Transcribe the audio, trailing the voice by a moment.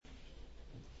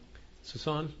Is this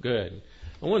on? Good.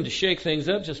 I wanted to shake things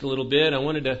up just a little bit. I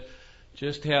wanted to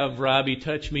just have Robbie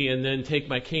touch me and then take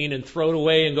my cane and throw it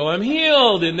away and go, I'm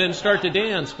healed, and then start to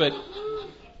dance. But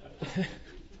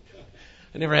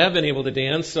I never have been able to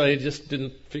dance, so I just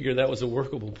didn't figure that was a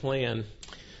workable plan.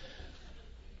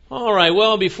 All right,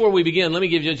 well, before we begin, let me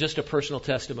give you just a personal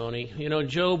testimony. You know,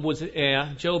 Job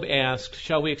asked,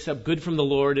 shall we accept good from the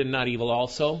Lord and not evil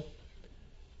also?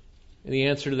 And the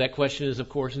answer to that question is, of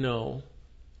course, no.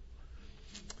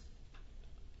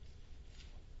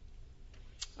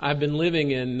 I've been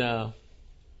living in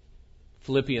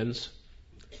Philippians,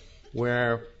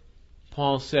 where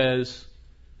Paul says,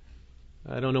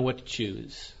 I don't know what to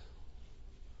choose.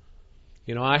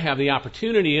 You know, I have the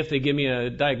opportunity, if they give me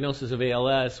a diagnosis of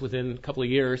ALS within a couple of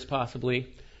years,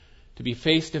 possibly, to be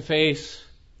face to face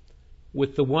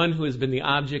with the one who has been the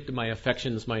object of my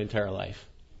affections my entire life.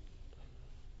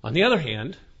 On the other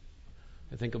hand,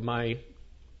 I think of my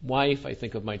wife, I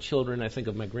think of my children, I think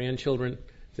of my grandchildren,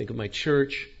 I think of my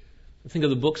church, I think of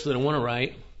the books that I want to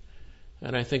write,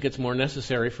 and I think it's more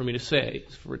necessary for me to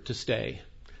stay.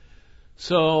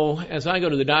 So, as I go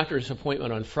to the doctor's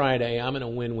appointment on Friday, I'm in a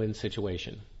win-win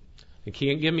situation. You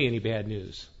can't give me any bad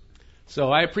news.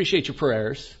 So I appreciate your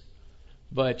prayers,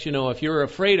 but, you know, if you're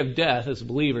afraid of death as a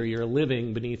believer, you're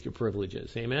living beneath your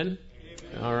privileges. Amen?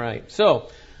 Amen. All right. So,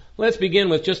 let's begin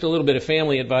with just a little bit of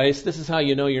family advice. This is how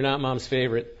you know you're not mom's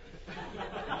favorite.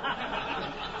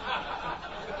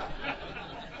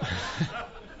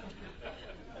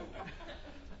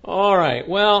 All right.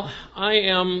 Well, I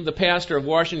am the pastor of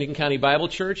Washington County Bible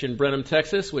Church in Brenham,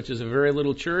 Texas, which is a very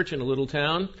little church in a little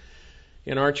town.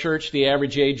 In our church, the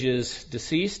average age is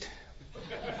deceased.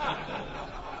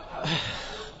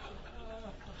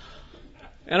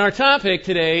 And our topic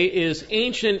today is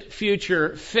Ancient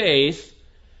Future Faith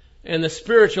and the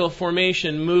Spiritual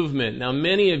Formation Movement. Now,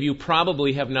 many of you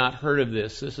probably have not heard of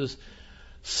this. This is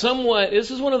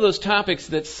one of those topics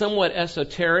that's somewhat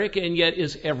esoteric and yet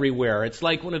is everywhere. It's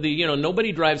like one of the,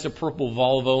 nobody drives a purple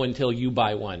Volvo until you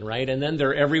buy one, right? And then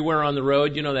they're everywhere on the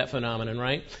road. You know that phenomenon,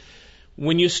 right?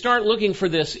 When you start looking for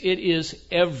this, it is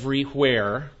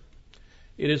everywhere.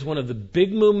 It is one of the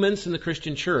big movements in the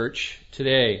Christian church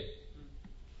today.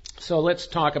 So let's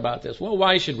talk about this. Well,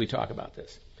 why should we talk about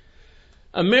this?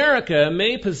 America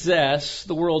may possess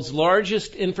the world's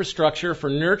largest infrastructure for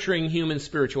nurturing human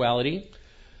spirituality,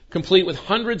 complete with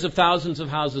hundreds of thousands of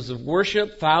houses of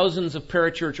worship, thousands of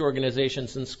parachurch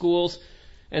organizations and schools,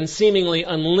 and seemingly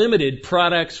unlimited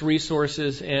products,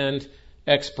 resources, and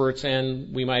experts,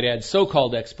 and we might add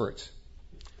so-called experts.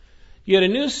 Yet a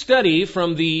new study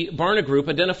from the Barna Group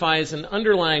identifies an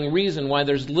underlying reason why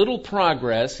there's little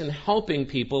progress in helping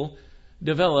people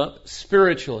develop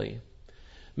spiritually.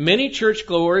 Many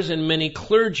churchgoers and many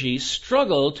clergy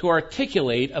struggle to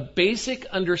articulate a basic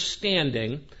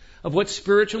understanding of what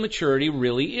spiritual maturity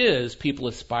really is. People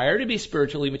aspire to be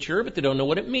spiritually mature, but they don't know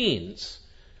what it means.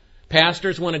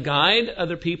 Pastors want to guide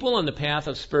other people on the path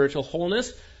of spiritual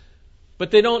wholeness,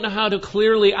 but they don't know how to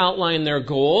clearly outline their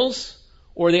goals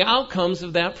or the outcomes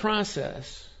of that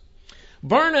process.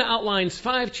 Barna outlines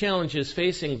 5 challenges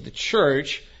facing the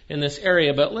church in this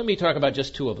area, but let me talk about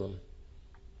just 2 of them.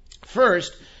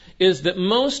 First is that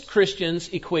most Christians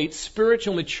equate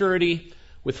spiritual maturity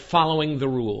with following the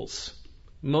rules.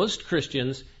 Most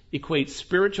Christians equate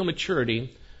spiritual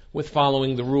maturity with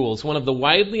following the rules. One of the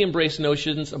widely embraced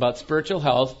notions about spiritual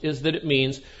health is that it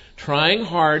means trying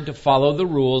hard to follow the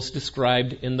rules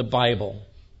described in the Bible.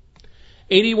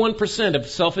 81% of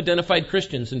self-identified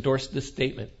Christians endorsed this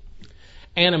statement,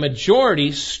 and a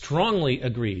majority strongly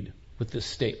agreed with this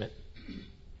statement.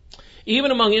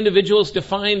 Even among individuals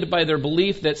defined by their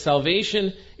belief that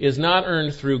salvation is not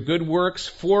earned through good works,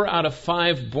 4 out of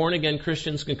 5 born-again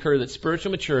Christians concur that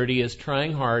spiritual maturity is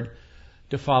trying hard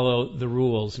to follow the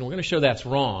rules. And we're going to show that's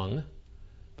wrong,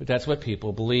 but that's what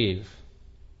people believe.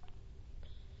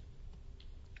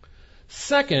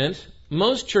 Second,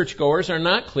 most churchgoers are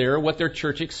not clear what their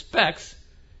church expects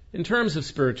in terms of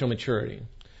spiritual maturity.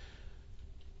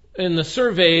 In the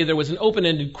survey, there was an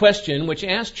open-ended question which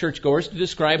asked churchgoers to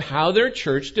describe how their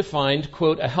church defined,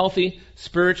 quote, a healthy,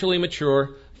 spiritually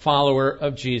mature follower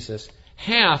of Jesus.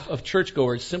 Half of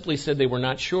churchgoers simply said they were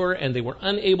not sure, and they were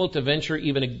unable to venture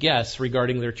even a guess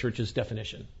regarding their church's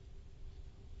definition.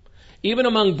 Even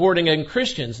among born-again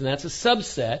Christians, and that's a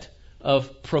subset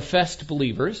of professed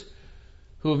believers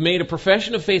who have made a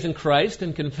profession of faith in Christ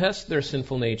and confessed their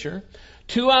sinful nature,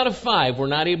 2 out of 5 were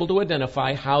not able to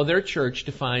identify how their church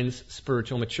defines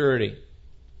spiritual maturity.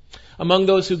 Among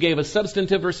those who gave a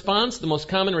substantive response, the most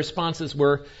common responses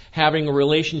were having a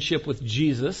relationship with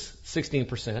Jesus,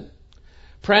 16%,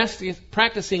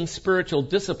 Practicing spiritual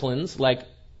disciplines like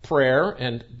prayer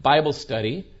and Bible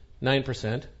study,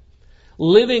 9%.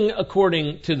 Living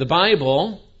according to the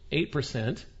Bible,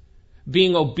 8%.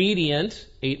 Being obedient,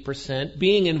 8%.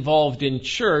 Being involved in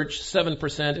church,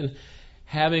 7%. And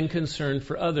having concern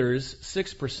for others,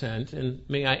 6%. And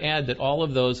may I add that all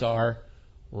of those are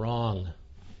wrong.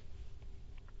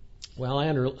 Well, I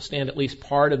understand at least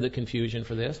part of the confusion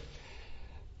for this.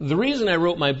 The reason I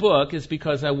wrote my book is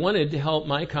because I wanted to help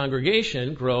my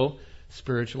congregation grow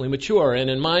spiritually mature. And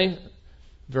in my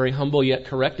very humble yet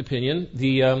correct opinion,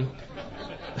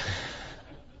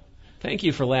 thank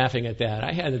you for laughing at that.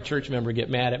 I had a church member get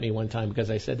mad at me one time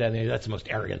because I said that, and that's the most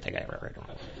arrogant thing I ever heard.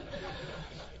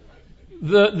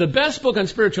 The best book on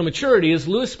spiritual maturity is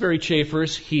Louis Sperry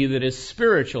Chafer's He That Is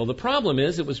Spiritual. The problem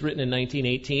is it was written in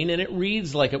 1918, and it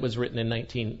reads like it was written in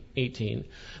 1918.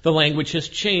 The language has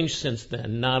changed since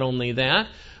then. Not only that,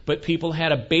 but people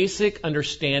had a basic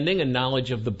understanding and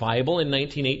knowledge of the Bible in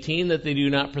 1918 that they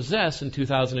do not possess in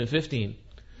 2015.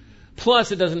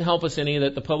 Plus, it doesn't help us any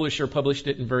that the publisher published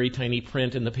it in very tiny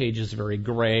print and the page is very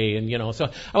gray. And,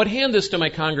 so I would hand this to my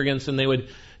congregants and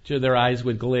their eyes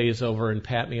would glaze over and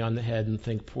pat me on the head and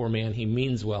think, poor man, he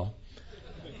means well.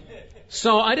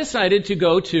 So I decided to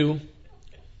go to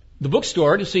the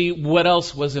bookstore to see what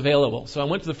else was available. So I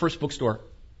went to the first bookstore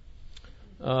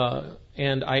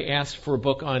and I asked for a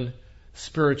book on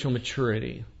spiritual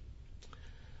maturity.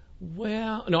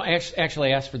 Well, no,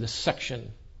 actually I asked for the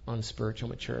section on spiritual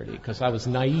maturity because I was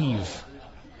naive.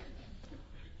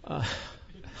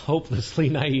 Hopelessly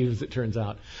naive, as it turns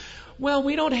out. Well,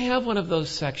 we don't have one of those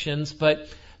sections, but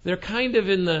they're kind of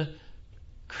in the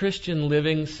Christian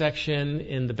living section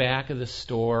in the back of the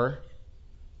store.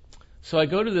 So I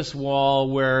go to this wall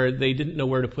where they didn't know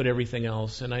where to put everything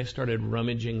else, and I started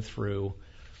rummaging through.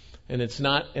 And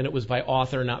it was by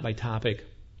author, not by topic.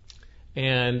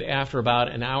 And after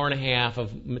about an hour and a half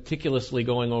of meticulously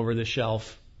going over the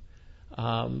shelf,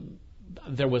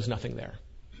 there was nothing there.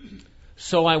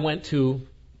 So I went to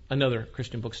another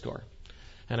Christian bookstore.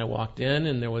 And I walked in,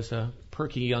 and there was a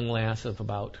perky young lass of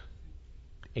about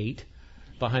 8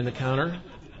 behind the counter.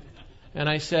 And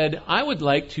I said, I would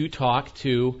like to talk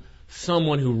to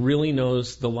someone who really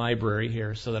knows the library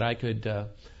here so that I could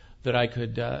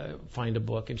find a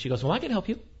book. And she goes, well, I can help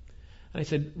you. And I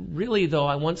said, really, though,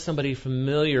 I want somebody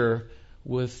familiar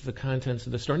with the contents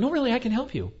of the store. No, really, I can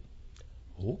help you.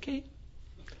 Okay.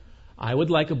 I would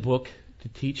like a book to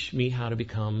teach me how to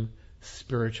become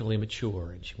spiritually mature.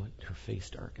 And she went, her face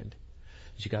darkened.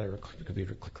 She got her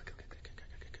computer, click, click, click, click, click,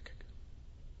 click, click, click.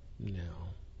 No.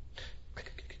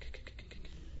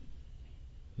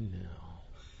 No.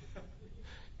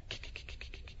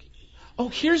 Oh,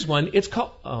 here's one. It's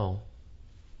called, oh.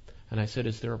 And I said,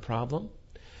 is there a problem?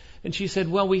 And she said,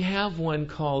 well, we have one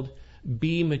called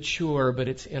Be Mature, but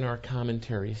it's in our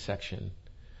commentary section.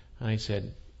 And I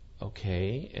said,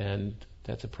 okay, and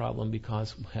that's a problem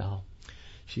because, well,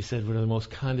 she said with the most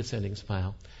condescending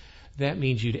smile, that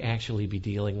means you'd actually be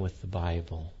dealing with the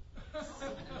Bible.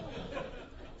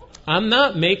 I'm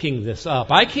not making this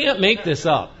up. I can't make this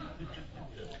up.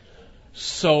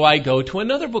 So I go to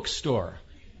another bookstore,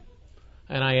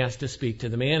 and I ask to speak to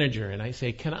the manager, and I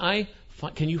say, can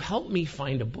you help me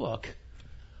find a book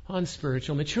on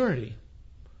spiritual maturity?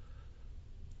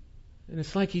 And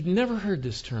it's like he'd never heard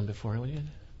this term before.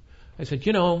 I said,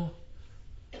 growing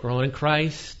in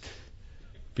Christ,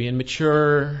 being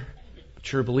mature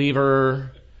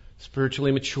believer,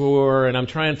 spiritually mature, and I'm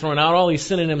throwing out all these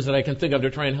synonyms that I can think of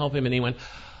to try and help him. And he went,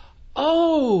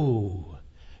 oh,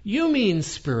 you mean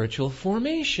spiritual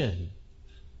formation.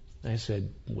 I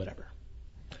said, whatever.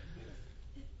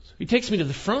 So he takes me to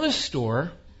the front of the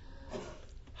store,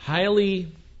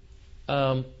 highly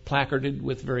placarded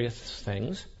with various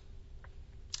things,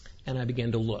 and I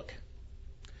began to look.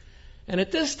 And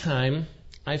at this time,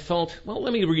 I felt, well,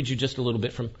 let me read you just a little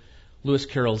bit from Lewis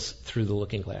Carroll's Through the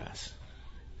Looking Glass.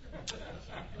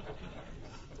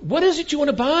 What is it you want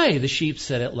to buy? The sheep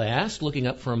said at last, looking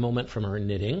up for a moment from her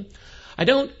knitting. I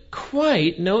don't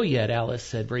quite know yet, Alice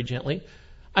said very gently.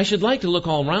 I should like to look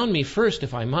all round me first,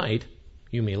 if I might.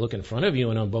 You may look in front of you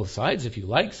and on both sides if you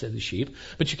like, said the sheep,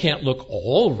 but you can't look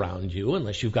all round you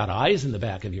unless you've got eyes in the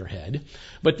back of your head.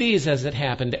 But these, as it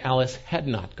happened, Alice had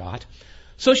not got.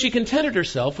 So she contented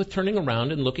herself with turning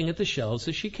around and looking at the shelves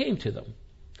as she came to them.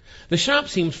 The shop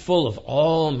seemed full of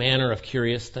all manner of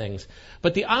curious things,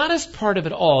 but the oddest part of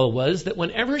it all was that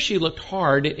whenever she looked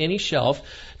hard at any shelf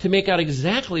to make out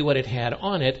exactly what it had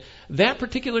on it, that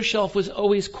particular shelf was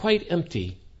always quite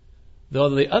empty, though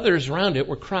the others around it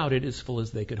were crowded as full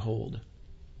as they could hold.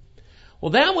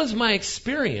 Well, that was my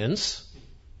experience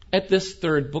at this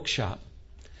third bookshop.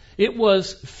 It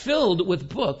was filled with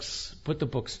books, but the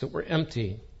books that were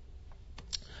empty.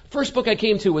 First book I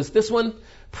came to was this one,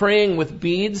 Praying with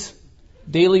Beads,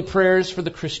 Daily Prayers for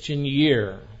the Christian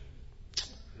Year.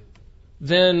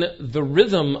 Then The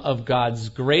Rhythm of God's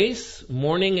Grace,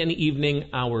 Morning and Evening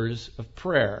Hours of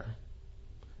Prayer.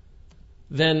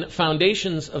 Then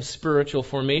Foundations of Spiritual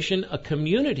Formation, a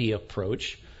community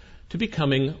approach to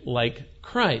becoming like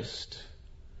Christ.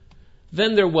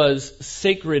 Then there was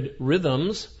Sacred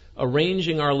Rhythms,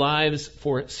 arranging our lives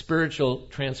for spiritual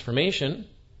transformation.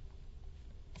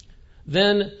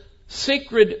 Then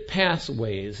Sacred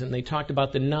Pathways, and they talked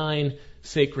about the 9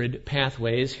 sacred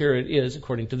pathways. Here it is,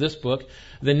 according to this book.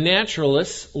 The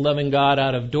naturalists, loving God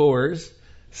out of doors.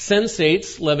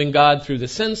 Sensates, loving God through the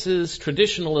senses.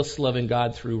 Traditionalists, loving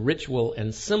God through ritual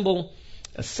and symbol.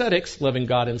 Ascetics, loving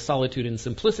God in solitude and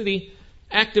simplicity.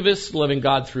 Activists, loving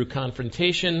God through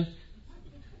confrontation.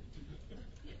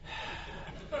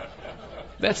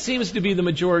 That seems to be the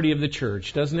majority of the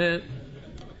church, doesn't it?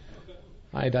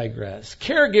 I digress.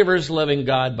 Caregivers, loving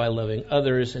God by loving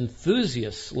others.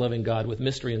 Enthusiasts, loving God with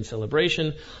mystery and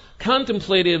celebration.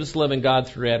 Contemplatives, loving God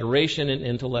through adoration. And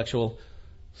intellectual,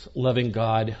 loving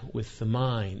God with the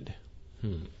mind.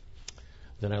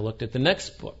 Then I looked at the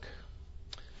next book.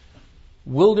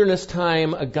 Wilderness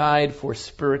Time, a Guide for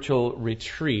Spiritual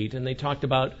Retreat. And they talked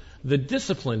about the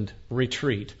disciplined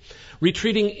retreat.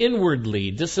 Retreating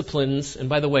inwardly, disciplines, and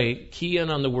by the way, key in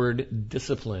on the word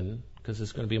discipline, because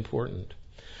it's going to be important.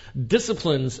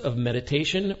 Disciplines of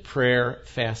meditation, prayer,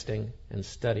 fasting, and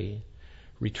study.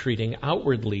 Retreating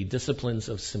outwardly, disciplines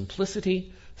of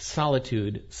simplicity,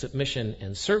 solitude, submission,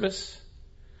 and service.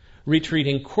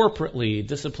 Retreating corporately,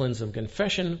 disciplines of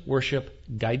confession, worship,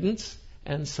 guidance,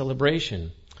 and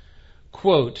celebration.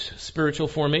 Quote, spiritual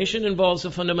formation involves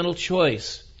a fundamental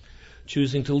choice.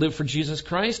 Choosing to live for Jesus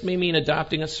Christ may mean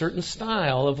adopting a certain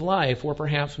style of life, or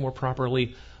perhaps more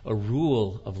properly, a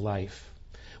rule of life.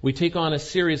 We take on a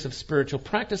series of spiritual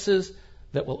practices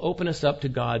that will open us up to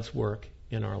God's work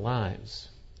in our lives.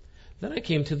 Then I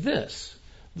came to this,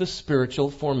 the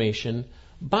Spiritual Formation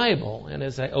Bible. And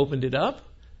as I opened it up,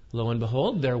 lo and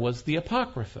behold, there was the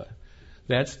Apocrypha.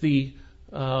 That's the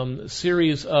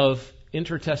series of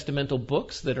intertestamental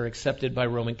books that are accepted by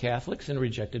Roman Catholics and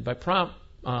rejected by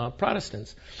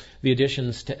Protestants. The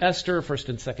additions to Esther, 1st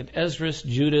and 2nd Esdras,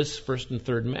 Judas, 1st and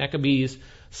 3rd Maccabees,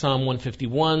 Psalm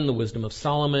 151, the Wisdom of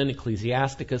Solomon,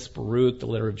 Ecclesiasticus, Baruch, the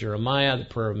Letter of Jeremiah, the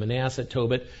Prayer of Manasseh,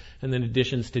 Tobit, and then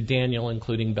additions to Daniel,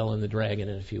 including Bel and the Dragon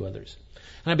and a few others.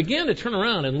 And I began to turn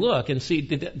around and look and see,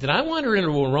 did I wander into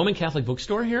a Roman Catholic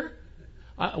bookstore here?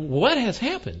 What has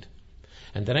happened?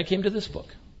 And then I came to this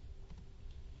book.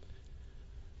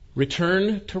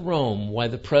 Return to Rome, why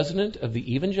the president of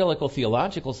the Evangelical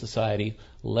Theological Society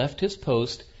left his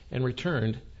post and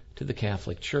returned to the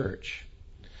Catholic Church.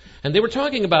 And they were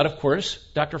talking about, of course,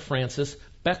 Dr. Francis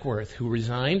Beckworth, who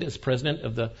resigned as president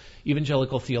of the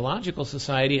Evangelical Theological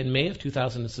Society in May of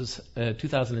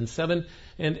 2007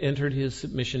 and entered his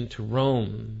submission to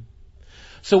Rome.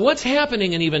 So what's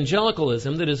happening in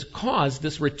evangelicalism that has caused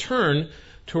this return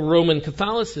to Roman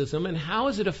Catholicism, and how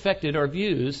has it affected our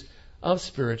views of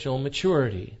spiritual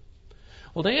maturity?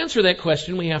 Well, to answer that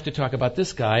question, we have to talk about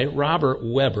this guy, Robert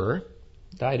Webber,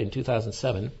 died in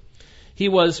 2007. He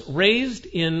was raised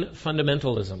in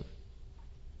fundamentalism.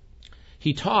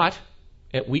 He taught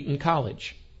at Wheaton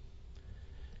College.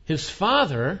 His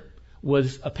father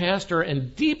was a pastor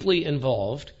and deeply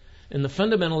involved in the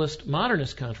fundamentalist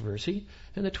modernist controversy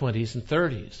in the 20s and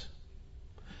 30s.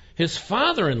 His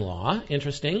father-in-law,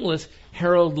 interesting, was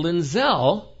Harold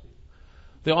Lindsell,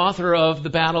 the author of The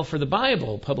Battle for the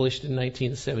Bible, published in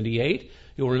 1978.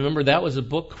 You'll remember that was a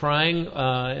book crying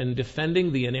and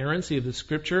defending the inerrancy of the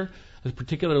Scripture,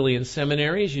 particularly in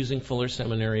seminaries, using Fuller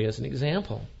Seminary as an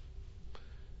example.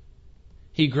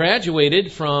 He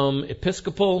graduated from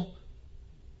Episcopal,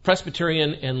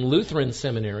 Presbyterian, and Lutheran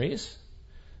seminaries,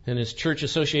 and his church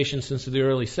association since the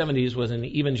early 70s was an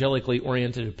evangelically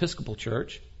oriented Episcopal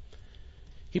church.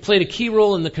 He played a key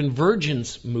role in the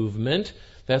Convergence movement.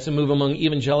 That's a move among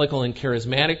evangelical and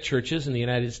charismatic churches in the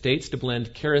United States to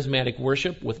blend charismatic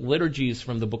worship with liturgies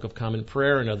from the Book of Common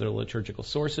Prayer and other liturgical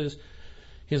sources.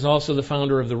 He is also the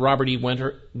founder of the Robert E.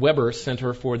 Webber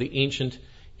Center for the Ancient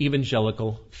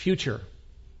Evangelical Future.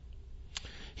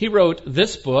 He wrote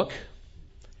this book,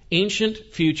 Ancient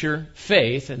Future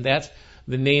Faith, and that's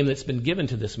the name that's been given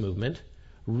to this movement,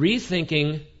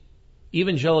 Rethinking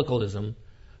Evangelicalism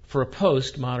for a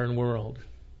Postmodern World.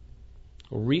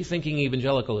 Rethinking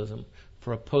Evangelicalism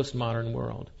for a Postmodern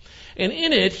World. And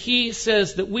in it, he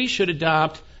says that we should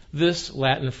adopt this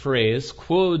Latin phrase,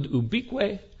 quod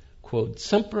ubique, quod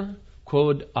semper,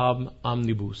 quod ab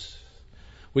omnibus,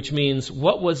 which means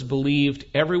what was believed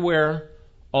everywhere,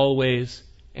 always,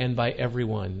 and by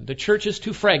everyone. The church is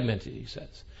too fragmented, he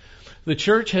says. The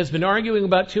church has been arguing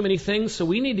about too many things, so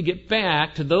we need to get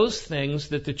back to those things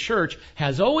that the church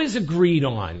has always agreed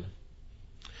on.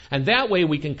 And that way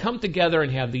we can come together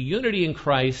and have the unity in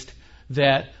Christ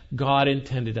that God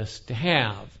intended us to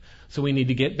have. So we need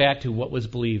to get back to what was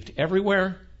believed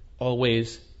everywhere,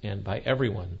 always, and by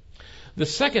everyone. The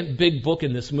second big book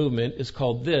in this movement is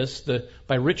called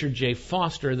by Richard J.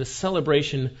 Foster, The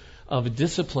Celebration of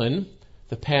Discipline,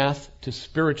 The Path to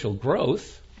Spiritual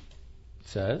Growth, it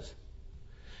says.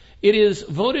 It is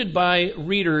voted by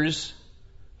readers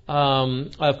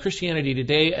of Christianity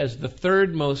Today as the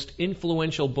third most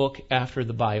influential book after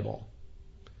the Bible.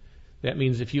 That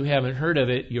means if you haven't heard of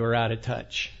it, you're out of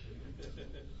touch.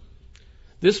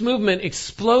 This movement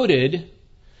exploded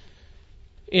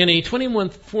in a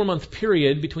 24-month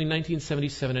period between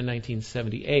 1977 and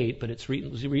 1978, but it's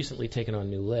recently taken on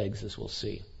new legs, as we'll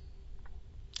see.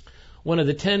 One of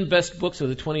the 10 best books of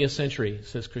the 20th century,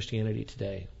 says Christianity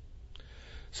Today.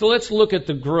 So let's look at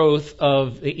the growth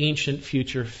of the ancient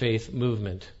future faith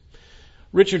movement.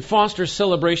 Richard Foster's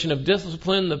Celebration of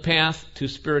Discipline, The Path to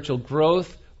Spiritual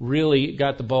Growth, really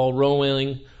got the ball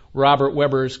rolling. Robert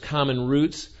Webber's Common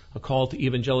Roots, A Call to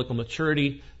Evangelical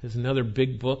Maturity, is another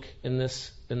big book in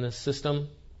this system.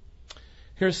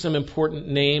 Here's some important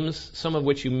names, some of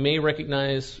which you may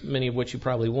recognize, many of which you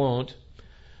probably won't.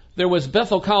 There was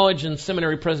Bethel College and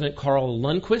Seminary President Carl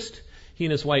Lundquist. He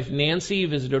and his wife Nancy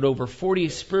visited over 40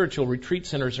 spiritual retreat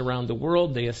centers around the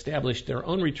world. They established their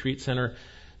own retreat center,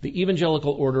 the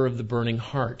Evangelical Order of the Burning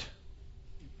Heart.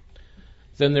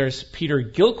 Then there's Peter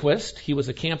Gilchrist. He was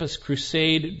a campus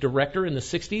crusade director in the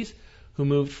 60s who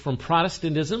moved from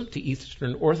Protestantism to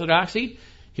Eastern Orthodoxy.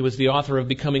 He was the author of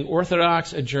Becoming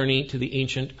Orthodox, A Journey to the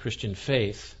Ancient Christian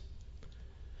Faith.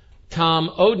 Tom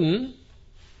Oden.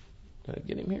 Did I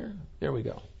get him here? There we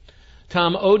go.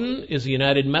 Tom Oden is a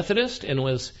United Methodist and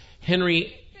was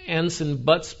Henry Anson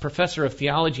Butt's professor of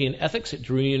theology and ethics at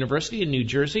Drew University in New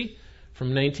Jersey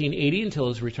from 1980 until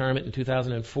his retirement in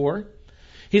 2004.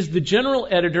 He's the general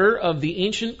editor of the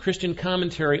Ancient Christian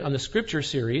Commentary on the Scripture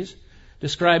series,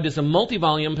 described as a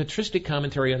multi-volume patristic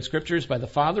commentary on Scriptures by the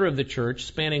Father of the Church,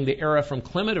 spanning the era from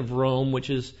Clement of Rome, which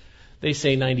is, they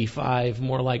say 95,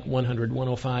 more like 100,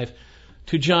 105,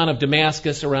 to John of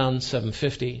Damascus around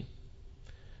 750.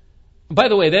 By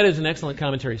the way, that is an excellent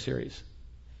commentary series.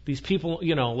 These people,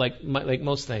 like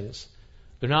most things,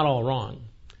 they're not all wrong.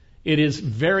 It is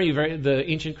the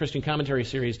Ancient Christian Commentary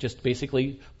series just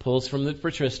basically pulls from the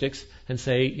patristics and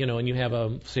say, and you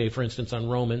have say, for instance, on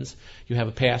Romans, you have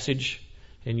a passage,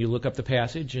 and you look up the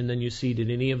passage, and then you see,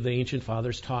 did any of the ancient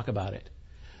fathers talk about it?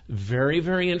 Very,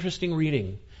 very interesting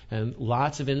reading, and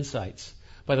lots of insights.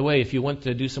 By the way, if you want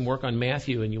to do some work on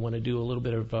Matthew and you want to do a little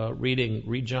bit of reading,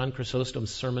 read John Chrysostom's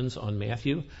sermons on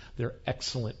Matthew. They're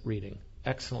excellent reading.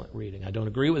 Excellent reading. I don't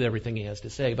agree with everything he has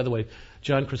to say. By the way,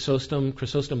 John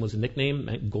Chrysostom was a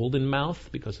nickname, Golden Mouth,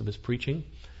 because of his preaching.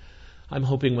 I'm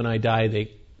hoping when I die,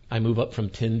 I move up from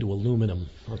tin to aluminum.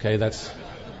 Okay,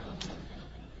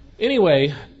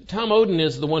 Anyway, Tom Oden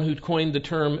is the one who coined the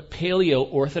term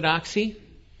Paleo-Orthodoxy,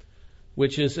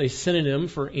 which is a synonym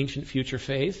for ancient future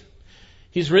faith.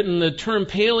 He's written the term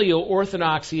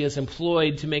Paleo-Orthodoxy is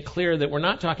employed to make clear that we're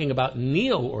not talking about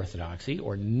Neo-Orthodoxy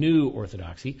or New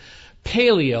Orthodoxy.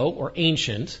 Paleo, or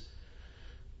ancient,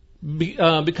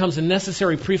 becomes a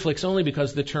necessary prefix only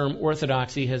because the term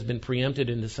Orthodoxy has been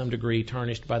preempted and to some degree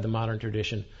tarnished by the modern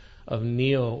tradition of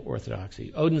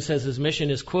Neo-Orthodoxy. Oden says his mission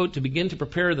is, quote, to begin to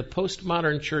prepare the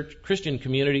postmodern church Christian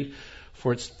community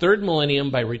for its third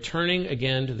millennium by returning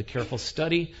again to the careful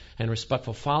study and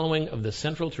respectful following of the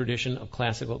central tradition of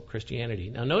classical Christianity.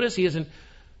 Now notice he isn't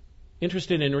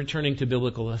interested in returning to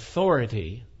biblical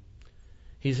authority.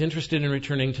 He's interested in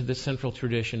returning to the central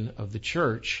tradition of the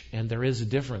church, and there is a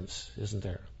difference, isn't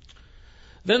there?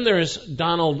 Then there's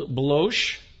Donald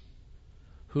Bloch,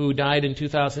 who died in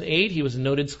 2008. He was a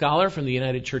noted scholar from the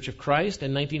United Church of Christ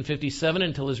in 1957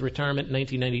 until his retirement in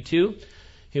 1992.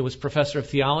 He was professor of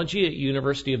theology at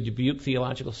University of Dubuque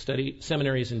Theological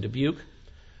Seminaries in Dubuque,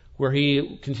 where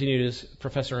he continued as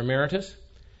professor emeritus.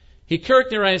 He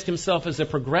characterized himself as a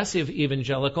progressive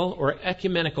evangelical or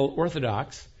ecumenical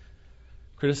orthodox,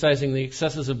 criticizing the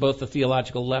excesses of both the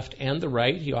theological left and the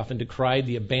right. He often decried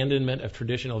the abandonment of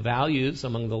traditional values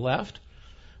among the left,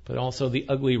 but also the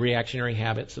ugly reactionary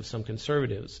habits of some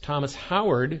conservatives. Thomas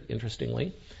Howard,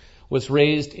 interestingly, was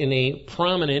raised in a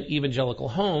prominent evangelical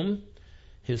home.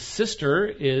 His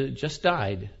sister just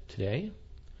died today,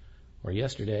 or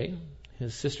yesterday.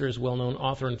 His sister is well-known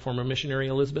author and former missionary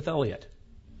Elizabeth Elliot.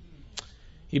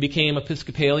 He became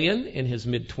Episcopalian in his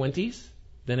mid-20s,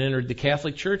 then entered the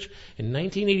Catholic Church in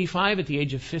 1985 at the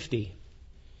age of 50.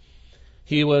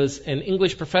 He was an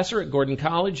English professor at Gordon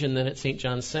College and then at St.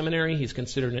 John's Seminary. He's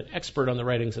considered an expert on the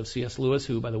writings of C.S. Lewis,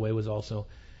 who, by the way, was also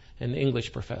an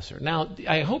English professor. Now,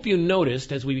 I hope you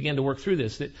noticed as we began to work through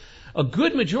this that a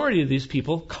good majority of these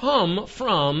people come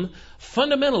from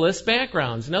fundamentalist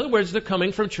backgrounds. In other words, they're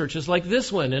coming from churches like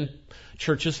this one and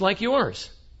churches like yours.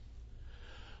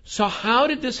 So how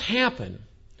did this happen?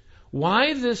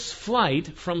 Why this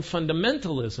flight from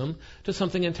fundamentalism to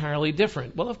something entirely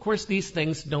different? Well, of course, these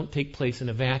things don't take place in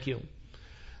a vacuum.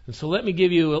 And so let me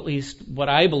give you at least what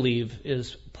I believe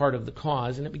is part of the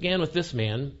cause. And it began with this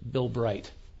man, Bill Bright.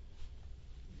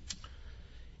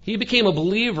 He became a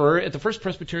believer at the First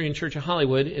Presbyterian Church of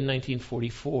Hollywood in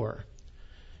 1944.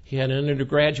 He had an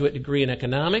undergraduate degree in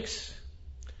economics.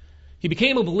 He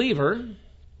became a believer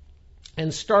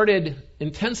and started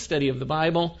intense study of the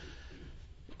Bible,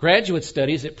 graduate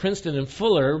studies at Princeton and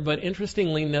Fuller, but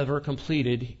interestingly never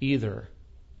completed either.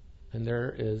 And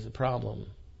there is a problem.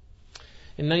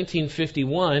 In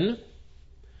 1951,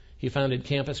 he founded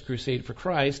Campus Crusade for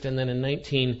Christ, and then in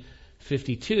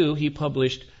 1952, he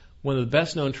published one of the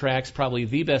best-known tracts, probably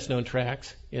the best-known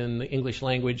tracts in the English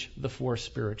language, The Four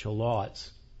Spiritual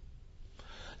Laws.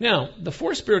 Now, The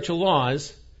Four Spiritual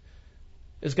Laws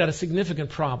has got a significant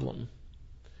problem.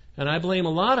 And I blame a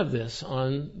lot of this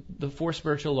on the Four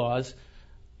Spiritual Laws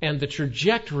and the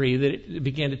trajectory that it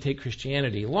began to take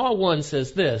Christianity. Law 1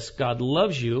 says this: God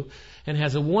loves you and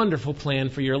has a wonderful plan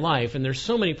for your life. And there's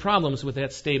so many problems with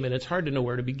that statement, it's hard to know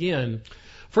where to begin.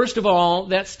 First of all,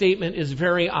 that statement is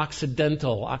very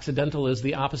Occidental. Occidental is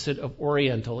the opposite of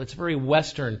Oriental. It's very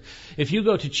Western. If you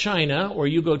go to China, or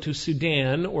you go to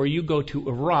Sudan, or you go to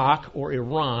Iraq or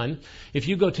Iran, if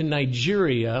you go to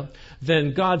Nigeria,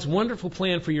 then God's wonderful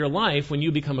plan for your life when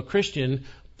you become a Christian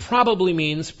probably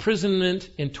means imprisonment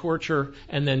and torture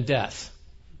and then death.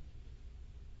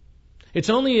 It's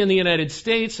only in the United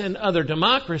States and other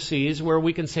democracies where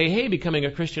we can say, hey, becoming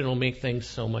a Christian will make things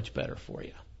so much better for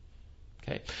you.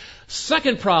 Okay.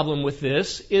 Second problem with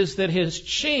this is that it has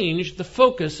changed the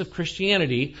focus of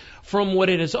Christianity from what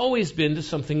it has always been to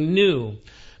something new.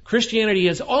 Christianity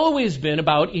has always been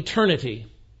about eternity.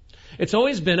 It's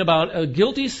always been about a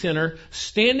guilty sinner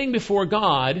standing before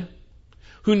God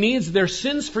who needs their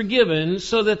sins forgiven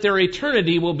so that their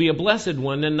eternity will be a blessed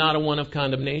one and not a one of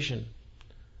condemnation.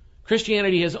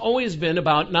 Christianity has always been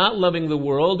about not loving the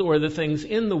world or the things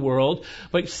in the world,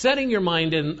 but setting your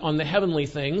mind on the heavenly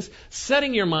things,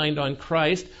 setting your mind on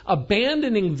Christ,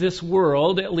 abandoning this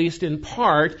world, at least in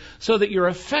part, so that your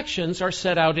affections are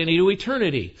set out into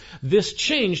eternity. This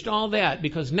changed all that,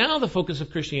 because now the focus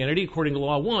of Christianity, according to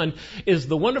Law 1, is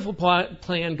the wonderful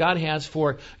plan God has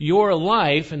for your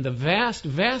life, and the vast,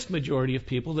 vast majority of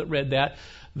people that read that,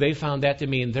 they found that to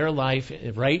mean their life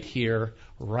right here,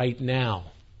 right now.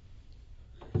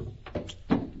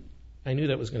 I knew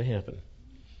that was going to happen.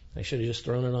 I should have just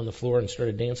thrown it on the floor and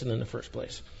started dancing in the first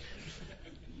place.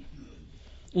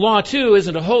 Law 2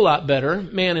 isn't a whole lot better.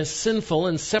 Man is sinful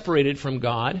and separated from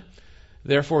God.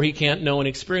 Therefore, he can't know and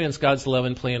experience God's love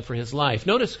and plan for his life.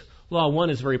 Notice Law 1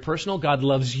 is very personal. God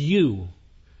loves you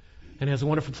and has a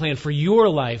wonderful plan for your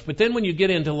life. But then when you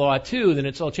get into Law 2, then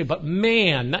it's all changed. But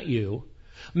man, not you,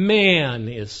 man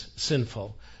is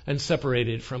sinful and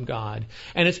separated from God.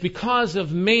 And it's because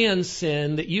of man's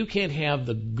sin that you can't have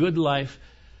the good life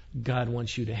God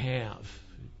wants you to have.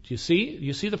 Do you see?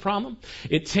 You see the problem?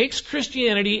 It takes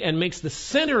Christianity and makes the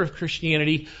center of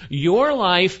Christianity your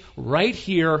life right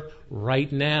here,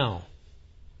 right now.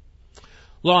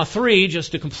 Law 3,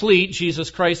 just to complete, Jesus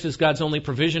Christ is God's only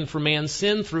provision for man's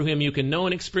sin. Through him you can know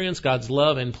and experience God's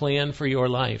love and plan for your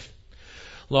life.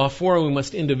 Law 4, we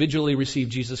must individually receive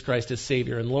Jesus Christ as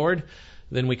Savior and Lord.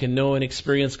 Then we can know and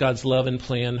experience God's love and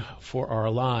plan for our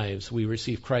lives. We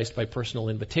receive Christ by personal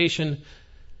invitation.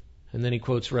 And then he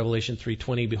quotes Revelation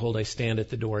 3:20, "Behold, I stand at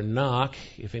the door and knock.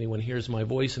 If anyone hears my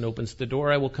voice and opens the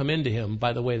door, I will come into him."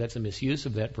 By the way, that's a misuse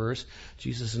of that verse.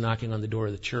 Jesus is knocking on the door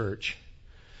of the church,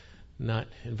 not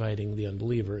inviting the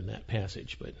unbeliever in that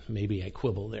passage. But maybe I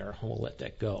quibble there. We'll let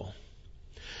that go.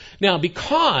 Now,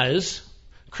 because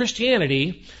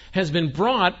Christianity has been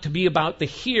brought to be about the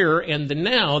here and the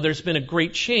now, there's been a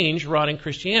great change wrought in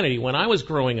Christianity. When I was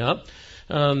growing up,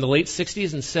 the late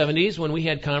 60s and 70s, when we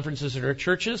had conferences at our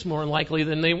churches, more likely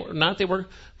than they were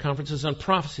conferences on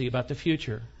prophecy about the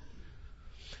future.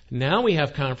 Now we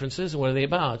have conferences, and what are they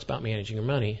about? It's about managing your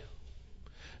money.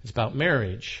 It's about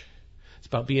marriage. It's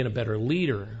about being a better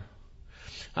leader.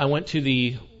 I went to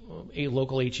the a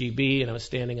local HEB, and I was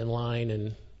standing in line,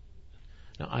 and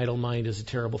now idle mind is a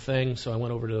terrible thing, so I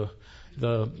went over to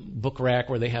the book rack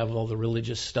where they have all the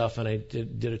religious stuff, and I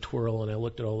did a twirl, and I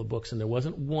looked at all the books, and there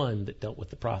wasn't one that dealt with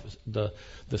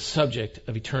the subject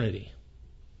of eternity.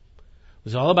 It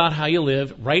was all about how you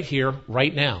live right here,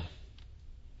 right now.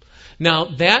 Now,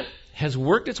 that has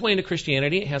worked its way into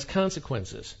Christianity. It has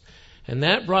consequences. And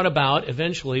that brought about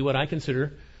eventually what I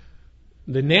consider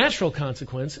the natural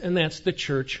consequence, and that's the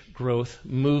church growth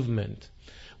movement.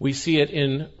 We see it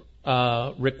in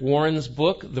Rick Warren's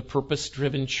book, The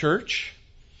Purpose-Driven Church.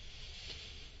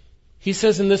 He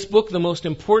says in this book, the most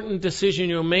important decision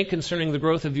you'll make concerning the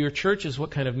growth of your church is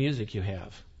what kind of music you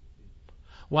have.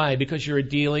 Why? Because you're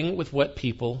dealing with what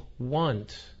people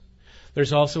want.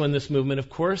 There's also in this movement, of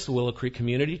course, the Willow Creek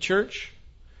Community Church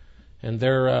and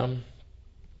their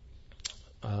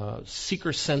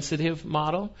seeker-sensitive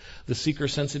model. The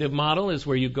seeker-sensitive model is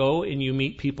where you go and you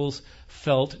meet people's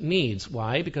felt needs.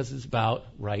 Why? Because it's about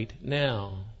right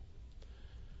now.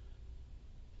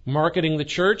 Marketing the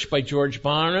Church by George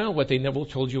Barna, What They Never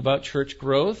Told You About Church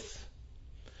Growth.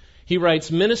 He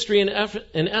writes, ministry in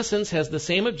essence has the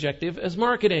same objective as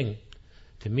marketing,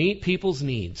 to meet people's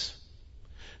needs.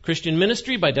 Christian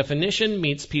ministry, by definition,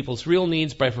 meets people's real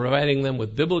needs by providing them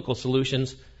with biblical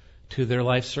solutions to their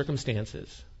life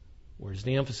circumstances. Where's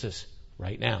the emphasis?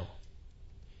 Right now.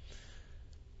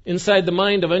 Inside the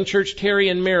mind of unchurched Terry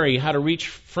and Mary, how to reach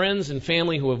friends and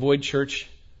family who avoid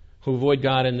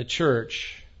God in the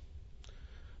church.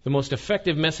 The most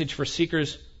effective message for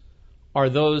seekers are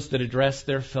those that address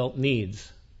their felt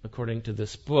needs, according to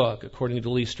this book. According to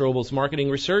Lee Strobel's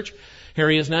marketing research,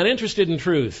 Harry is not interested in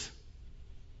truth.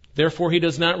 Therefore, he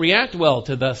does not react well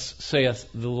to thus saith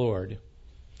the Lord.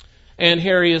 And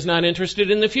Harry is not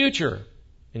interested in the future,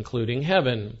 including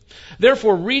heaven.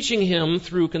 Therefore, reaching him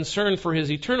through concern for his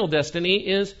eternal destiny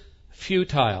is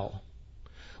futile.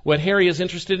 What Harry is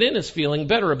interested in is feeling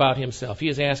better about himself. He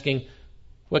is asking,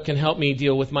 what can help me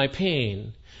deal with my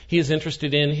pain? He is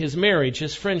interested in his marriage,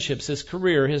 his friendships, his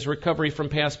career, his recovery from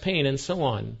past pain, and so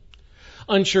on.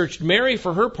 Unchurched Mary,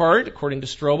 for her part, according to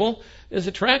Strobel, is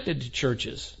attracted to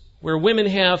churches where women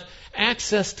have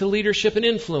access to leadership and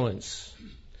influence.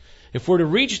 If we're to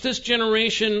reach this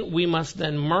generation, we must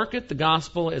then market the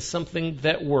gospel as something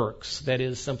that works, that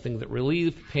is, something that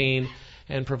relieves pain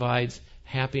and provides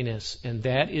happiness. And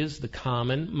that is the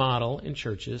common model in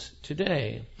churches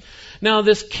today. Now,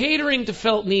 this catering to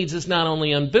felt needs is not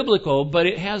only unbiblical, but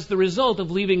it has the result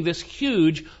of leaving this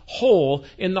huge hole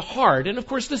in the heart. And of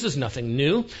course, this is nothing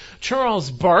new.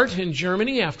 Charles Barth in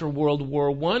Germany after World War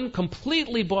I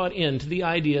completely bought into the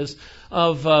ideas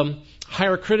of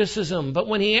higher criticism. But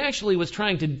when he actually was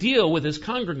trying to deal with his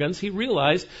congregants, he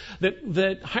realized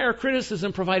that higher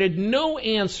criticism provided no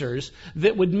answers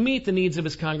that would meet the needs of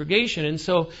his congregation. And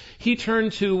so he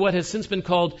turned to what has since been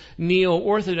called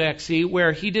neo-orthodoxy,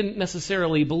 where he didn't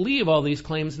necessarily believe all these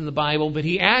claims in the Bible, but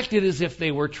he acted as if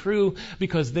they were true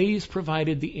because these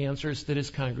provided the answers that his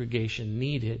congregation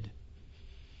needed.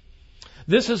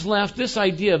 This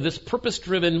idea of this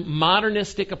purpose-driven,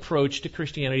 modernistic approach to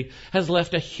Christianity has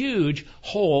left a huge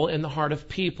hole in the heart of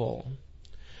people.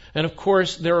 And of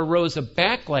course, there arose a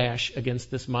backlash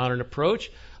against this modern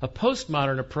approach, a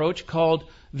postmodern approach called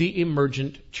the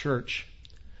emergent church.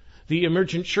 The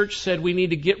emergent church said we need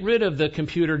to get rid of the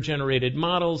computer-generated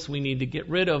models, we need to get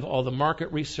rid of all the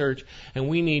market research, and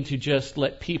we need to just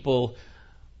let people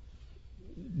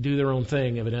do their own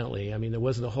thing, evidently. I mean, there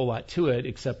wasn't a whole lot to it,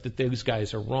 except that those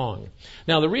guys are wrong.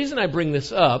 Now, the reason I bring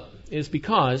this up is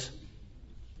because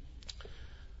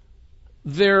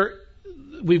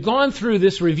we've gone through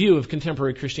this review of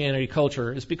contemporary Christianity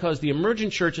culture is because the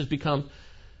emergent church has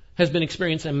been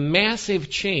experiencing a massive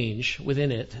change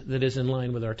within it that is in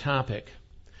line with our topic.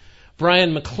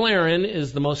 Brian McLaren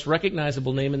is the most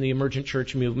recognizable name in the emergent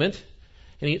church movement,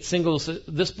 and he singles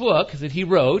this book that he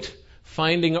wrote,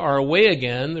 Finding Our Way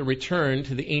Again, The Return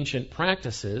to the Ancient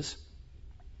Practices,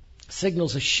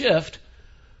 signals a shift,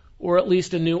 or at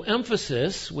least a new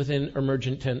emphasis within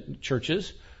emergent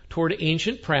churches toward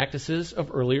ancient practices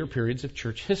of earlier periods of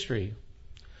church history.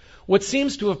 What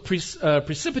seems to have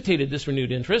precipitated this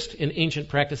renewed interest in ancient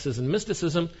practices and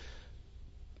mysticism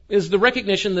is the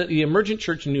recognition that the emergent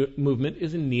church movement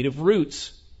is in need of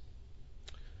roots.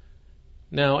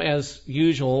 Now, as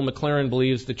usual, McLaren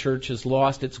believes the church has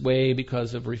lost its way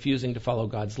because of refusing to follow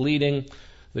God's leading.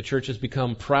 The church has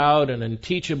become proud and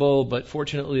unteachable, but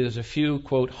fortunately there's a few,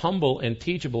 quote, humble and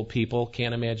teachable people,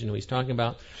 can't imagine who he's talking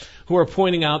about, who are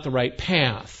pointing out the right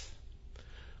path.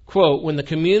 Quote, when the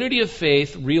community of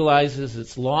faith realizes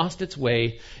it's lost its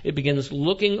way, it begins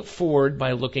looking forward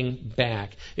by looking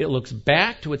back. It looks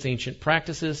back to its ancient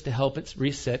practices to help it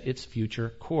reset its future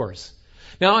course.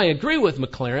 Now, I agree with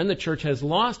Maclaren. The church has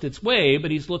lost its way, but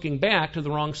he's looking back to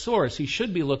the wrong source. He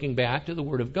should be looking back to the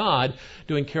Word of God,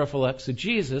 doing careful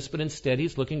exegesis, but instead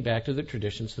he's looking back to the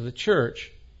traditions of the church.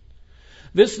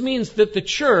 This means that the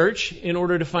church, in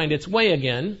order to find its way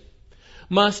again,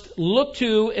 must look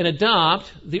to and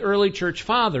adopt the early church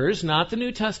fathers, not the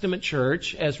New Testament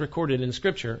church as recorded in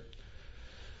Scripture,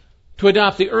 to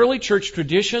adopt the early church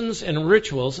traditions and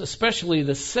rituals, especially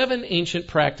the 7 ancient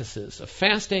practices of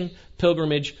fasting,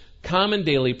 pilgrimage, common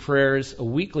daily prayers, a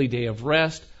weekly day of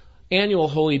rest, annual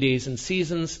holy days and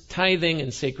seasons, tithing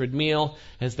and sacred meal,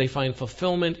 as they find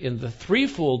fulfillment in the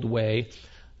threefold way.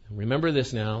 Remember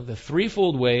this now, the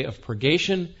threefold way of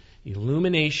purgation,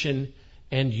 illumination,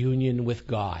 and union with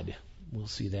God. We'll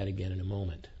see that again in a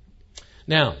moment.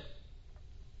 Now,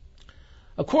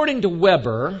 according to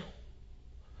Weber,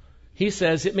 he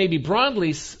says it may be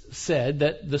broadly said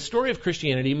that the story of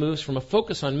Christianity moves from a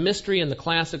focus on mystery in the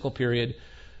classical period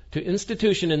to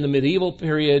institution in the medieval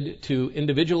period, to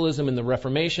individualism in the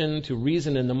Reformation, to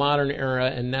reason in the modern era,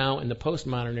 and now in the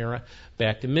postmodern era,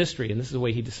 back to mystery. And this is the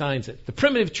way he defines it. The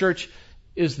primitive church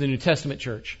is the New Testament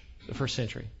church, the first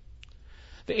century.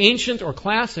 The ancient or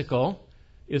classical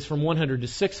is from 100 to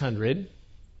 600.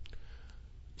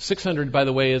 600, by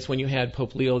the way, is when you had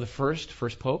Pope Leo I,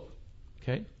 first pope.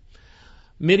 Okay.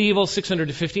 Medieval, 600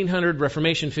 to 1500.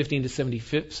 Reformation, 15 to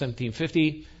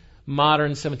 1750. Modern,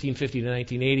 1750 to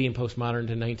 1980. And postmodern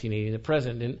to 1980 in the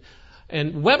present.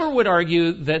 And Weber would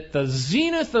argue that the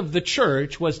zenith of the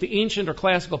church was the ancient or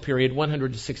classical period,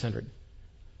 100 to 600.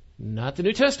 Not the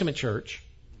New Testament church,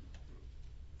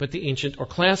 but the ancient or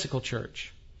classical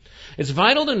church. It's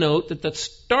vital to note that the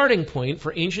starting point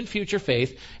for ancient future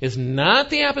faith is not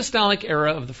the apostolic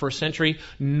era of the first century,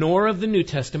 nor of the New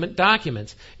Testament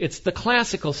documents. It's the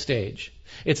classical stage.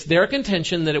 It's their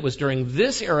contention that it was during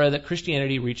this era that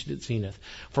Christianity reached its zenith.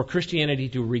 For Christianity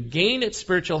to regain its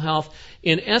spiritual health,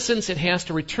 in essence, it has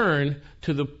to return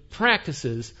to the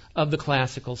practices of the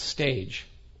classical stage.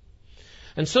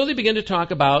 And so they begin to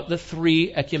talk about the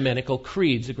 3 ecumenical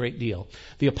creeds a great deal.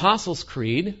 The Apostles'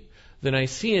 Creed, the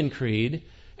Nicene Creed,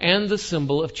 and the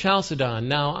symbol of Chalcedon.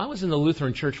 Now, I was in the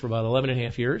Lutheran Church for about 11 and a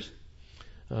half years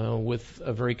with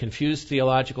a very confused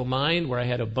theological mind where I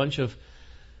had a bunch of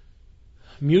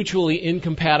mutually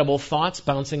incompatible thoughts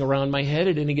bouncing around my head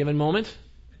at any given moment.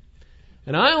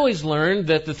 And I always learned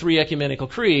that the 3 ecumenical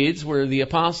creeds were the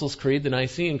Apostles' Creed, the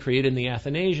Nicene Creed, and the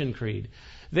Athanasian Creed.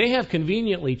 They have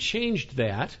conveniently changed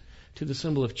that to the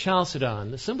symbol of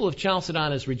Chalcedon. The symbol of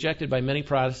Chalcedon is rejected by many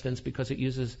Protestants because it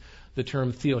uses the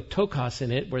term Theotokos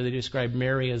in it, where they describe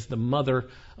Mary as the mother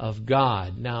of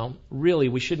God. Now, really,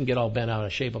 we shouldn't get all bent out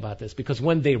of shape about this, because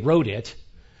when they wrote it,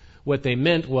 what they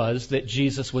meant was that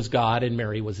Jesus was God and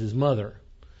Mary was his mother.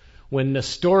 When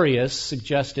Nestorius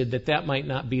suggested that that might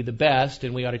not be the best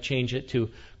and we ought to change it to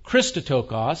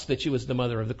Christotokos, that she was the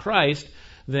mother of the Christ,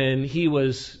 then he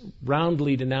was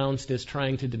roundly denounced as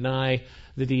trying to deny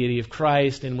the deity of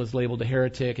Christ and was labeled a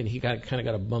heretic, and he kind of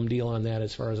got a bum deal on that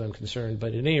as far as I'm concerned.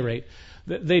 But at any rate,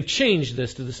 they've changed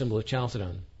this to the symbol of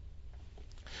Chalcedon.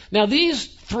 Now, these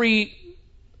 3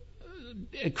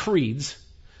 creeds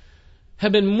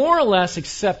have been more or less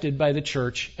accepted by the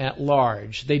church at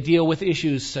large. They deal with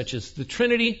issues such as the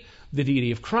Trinity, the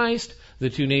deity of Christ, the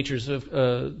two natures of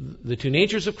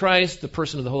Christ, the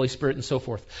person of the Holy Spirit, and so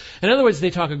forth. In other words, they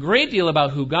talk a great deal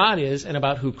about who God is and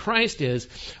about who Christ is.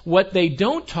 What they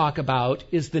don't talk about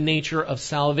is the nature of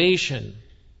salvation.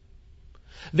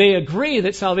 They agree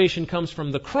that salvation comes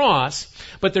from the cross,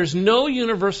 but there's no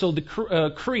universal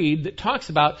creed that talks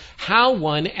about how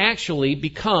one actually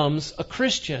becomes a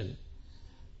Christian.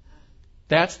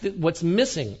 That's what's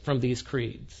missing from these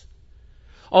creeds.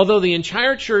 Although the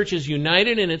entire church is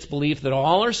united in its belief that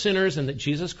all are sinners and that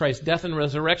Jesus Christ's death and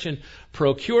resurrection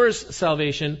procures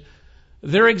salvation,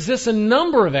 there exists a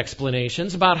number of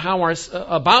explanations about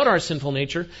our sinful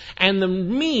nature and the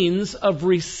means of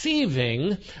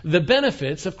receiving the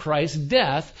benefits of Christ's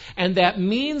death, and that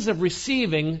means of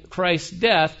receiving Christ's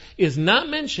death is not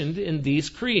mentioned in these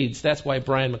creeds. That's why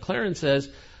Brian Maclaren says,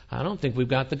 I don't think we've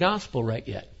got the gospel right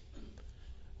yet.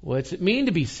 What's it mean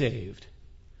to be saved?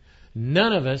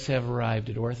 None of us have arrived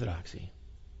at orthodoxy.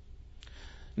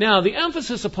 Now, the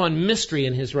emphasis upon mystery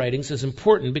in his writings is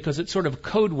important because it's sort of a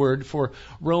code word for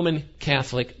Roman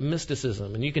Catholic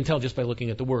mysticism. And you can tell just by looking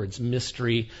at the words.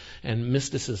 Mystery and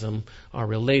mysticism are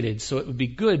related. So it would be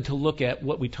good to look at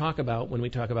what we talk about when we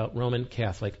talk about Roman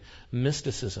Catholic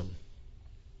mysticism.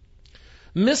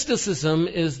 Mysticism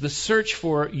is the search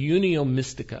for unio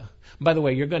mystica. By the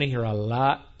way, you're going to hear a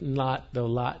lot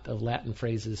of Latin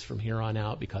phrases from here on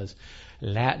out because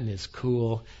Latin is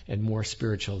cool and more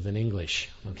spiritual than English,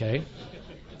 okay?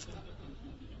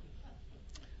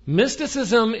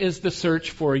 Mysticism is the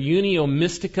search for unio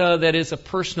mystica, that is a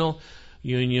personal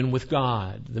union with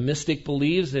God. The mystic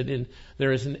believes that in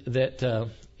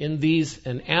these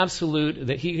an absolute,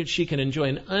 that she can enjoy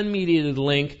an unmediated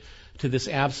link to this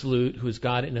absolute who is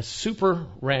God in a super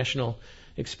rational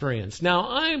experience. Now,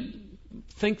 I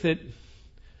think that,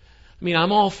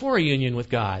 I'm all for a union with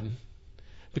God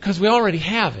because we already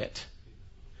have it.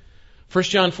 1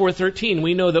 John 4:13,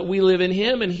 we know that we live in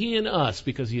Him and He in us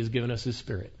because He has given us His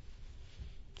Spirit.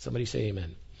 Somebody say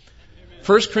amen.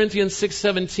 1 Corinthians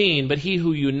 6:17, but he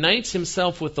who unites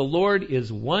himself with the Lord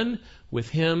is one with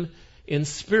Him in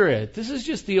spirit. This is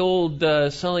just the old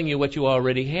selling you what you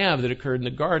already have that occurred in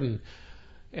the garden.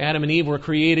 Adam and Eve were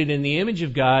created in the image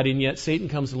of God, and yet Satan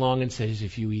comes along and says,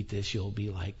 if you eat this, you'll be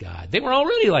like God. They were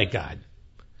already like God.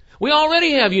 We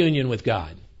already have union with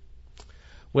God.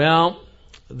 Well,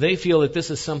 they feel that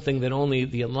this is something that only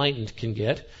the enlightened can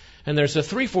get. And there's a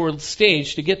threefold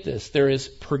stage to get this. There is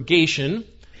purgation.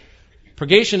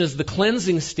 Purgation is the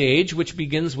cleansing stage, which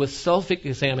begins with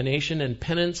self-examination and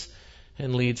penance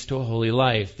and leads to a holy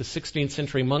life. The 16th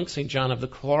century monk, St. John of the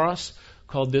Cross,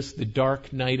 called this the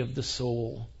dark night of the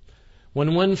soul.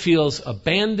 When one feels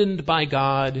abandoned by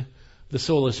God, the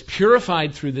soul is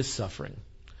purified through this suffering.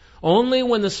 Only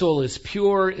when the soul is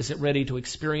pure is it ready to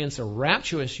experience a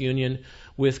rapturous union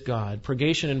with God.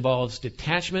 Purgation involves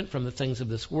detachment from the things of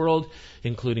this world,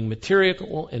 including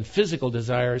material and physical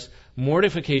desires,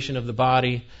 mortification of the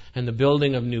body, and the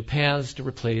building of new paths to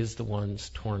replace the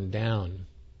ones torn down.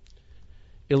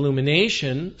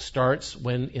 Illumination starts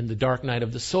when, in the dark night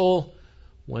of the soul,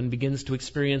 one begins to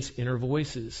experience inner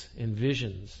voices and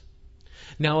visions.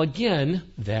 Now again,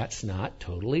 that's not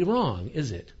totally wrong,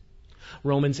 is it?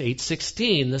 Romans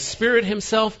 8:16, the Spirit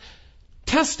Himself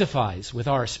testifies with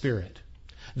our spirit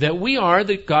that we are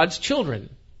God's children.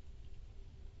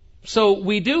 So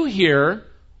we do hear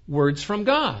words from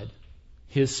God.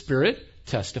 His Spirit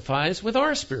testifies with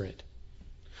our spirit.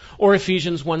 Or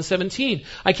Ephesians 1:17,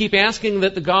 I keep asking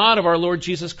that the God of our Lord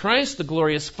Jesus Christ, the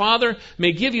glorious Father,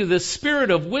 may give you the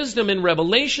spirit of wisdom and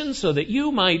revelation so that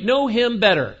you might know Him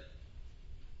better.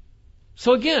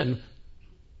 So again,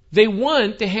 they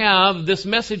want to have this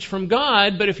message from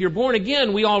God, but if you're born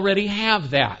again, we already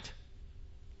have that.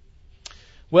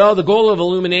 Well, the goal of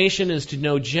illumination is to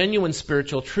know genuine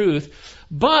spiritual truth,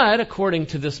 but according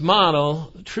to this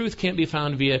model, truth can't be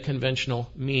found via conventional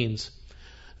means.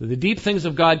 The deep things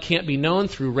of God can't be known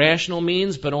through rational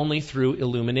means, but only through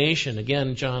illumination.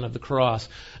 Again, John of the Cross.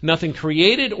 Nothing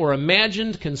created or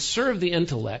imagined can serve the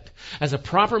intellect as a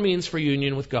proper means for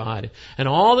union with God, and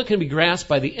all that can be grasped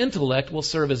by the intellect will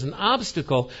serve as an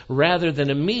obstacle rather than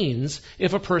a means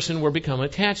if a person were become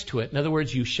attached to it. In other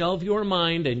words, you shelve your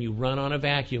mind and you run on a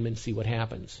vacuum and see what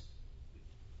happens.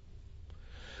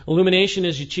 Illumination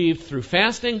is achieved through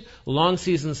fasting, long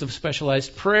seasons of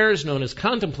specialized prayers known as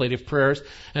contemplative prayers,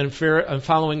 and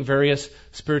following various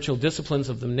spiritual disciplines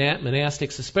of the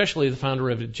monastics, especially the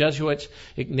founder of the Jesuits,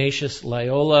 Ignatius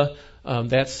Loyola.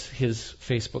 That's his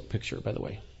Facebook picture, by the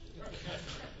way.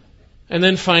 And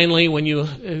then finally, when you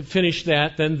finish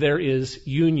that, then there is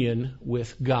union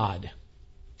with God.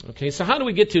 Okay, so how do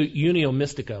we get to unio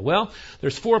mystica? Well,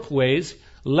 there's 4 ways.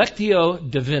 Lectio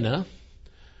Divina,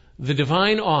 the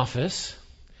divine office,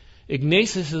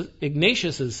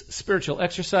 Ignatius's spiritual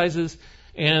exercises,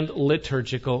 and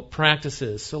liturgical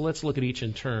practices. So let's look at each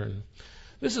in turn.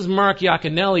 This is Mark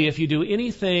Iaconelli. If you do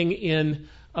anything in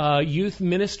youth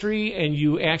ministry and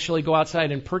you actually go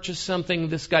outside and purchase something,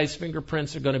 this guy's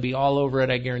fingerprints are going to be all over it,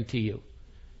 I guarantee you.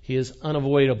 He is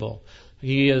unavoidable.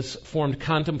 He has formed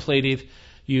contemplative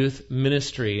youth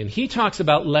ministry. And he talks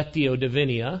about Lectio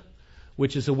Divina,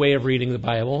 which is a way of reading the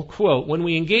Bible. Quote, when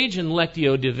we engage in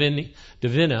Lectio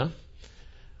Divina,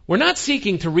 we're not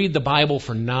seeking to read the Bible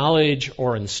for knowledge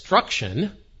or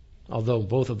instruction, although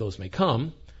both of those may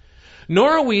come,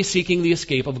 nor are we seeking the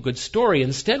escape of a good story.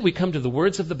 Instead, we come to the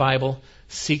words of the Bible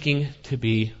seeking to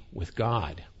be with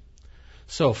God.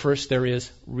 So first there is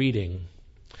reading.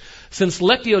 Since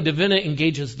Lectio Divina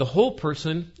engages the whole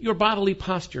person, your bodily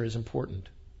posture is important.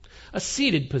 A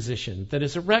seated position that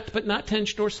is erect but not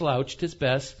tensed or slouched is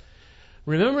best.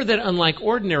 Remember that unlike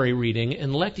ordinary reading,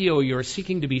 in Lectio you are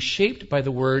seeking to be shaped by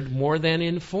the Word more than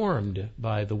informed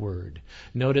by the Word.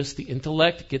 Notice the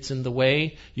intellect gets in the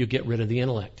way, you get rid of the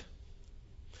intellect.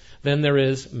 Then there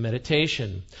is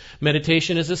meditation.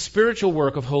 Meditation is a spiritual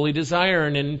work of holy desire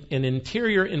and an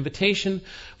interior invitation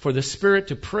for the Spirit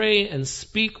to pray and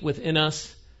speak within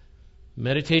us.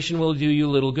 Meditation will do you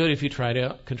little good if you try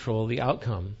to control the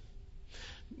outcome.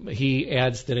 He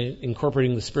adds that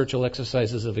incorporating the spiritual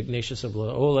exercises of Ignatius of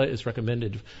Loyola is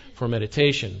recommended for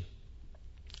meditation.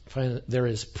 Finally, there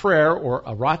is prayer, or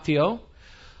oratio.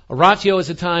 Oratio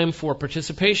is a time for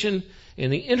participation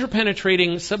in the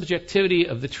interpenetrating subjectivity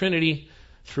of the Trinity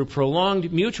through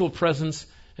prolonged mutual presence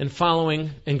and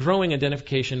following and growing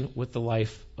identification with the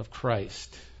life of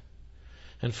Christ.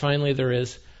 And finally, there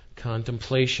is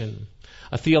contemplation,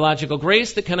 a theological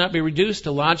grace that cannot be reduced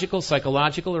to logical,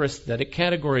 psychological, or aesthetic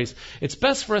categories. It's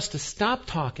best for us to stop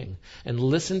talking and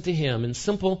listen to Him in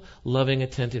simple, loving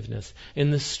attentiveness.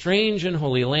 In this strange and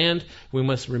holy land, we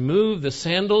must remove the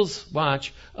sandals,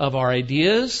 watch, of our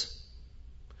ideas,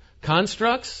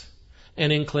 constructs,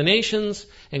 and inclinations,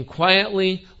 and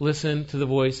quietly listen to the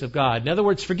voice of God. In other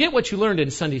words, forget what you learned in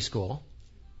Sunday school.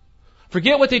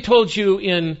 Forget what they told you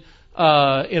in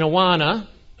Awana.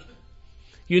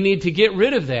 You need to get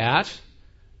rid of that,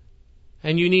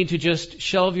 and you need to just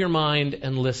shelve your mind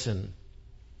and listen.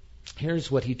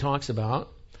 Here's what he talks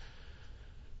about.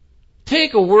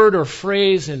 Take a word or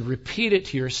phrase and repeat it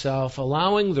to yourself,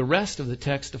 allowing the rest of the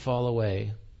text to fall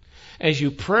away. As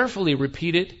you prayerfully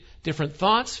repeat it, different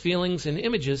thoughts, feelings, and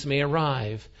images may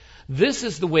arrive. This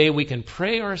is the way we can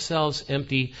pray ourselves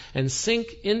empty and sink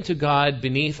into God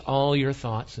beneath all your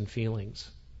thoughts and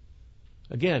feelings.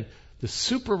 Again, the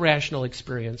super-rational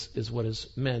experience is what is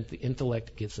meant. The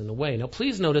intellect gets in the way. Now,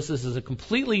 please notice this is a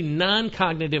completely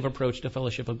non-cognitive approach to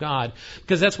fellowship of God,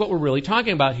 because that's what we're really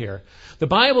talking about here. The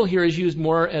Bible here is used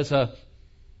more as an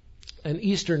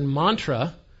Eastern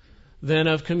mantra than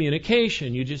of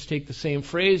communication. You just take the same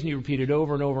phrase and you repeat it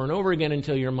over and over and over again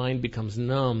until your mind becomes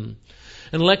numb.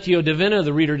 In Lectio Divina,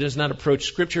 the reader does not approach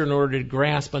Scripture in order to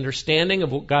grasp understanding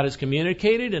of what God has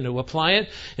communicated and to apply it.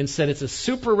 Instead, it's a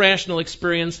super-rational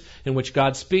experience in which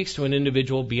God speaks to an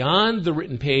individual beyond the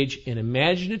written page in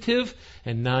imaginative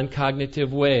and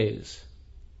non-cognitive ways.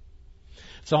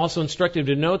 It's also instructive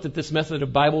to note that this method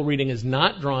of Bible reading is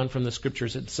not drawn from the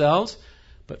Scriptures themselves,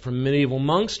 but from medieval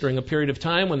monks during a period of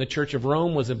time when the Church of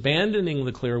Rome was abandoning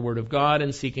the clear Word of God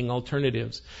and seeking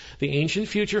alternatives. The ancient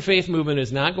future faith movement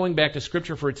is not going back to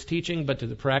Scripture for its teaching, but to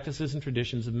the practices and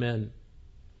traditions of men.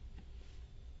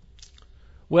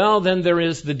 Well, then there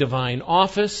is the divine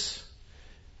office.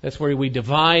 That's where we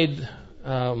divide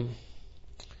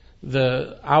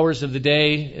the hours of the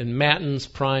day in matins,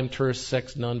 prime, terce,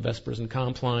 sext, none, vespers, and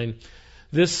compline.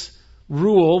 This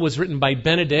rule was written by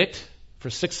Benedict, for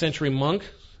 6th century monk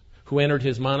who entered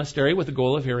his monastery with the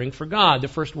goal of hearing for God. The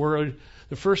first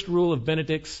rule of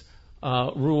Benedict's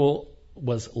rule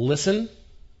was listen.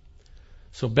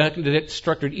 So Benedict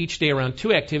structured each day around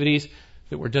 2 activities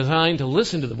that were designed to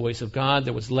listen to the voice of God.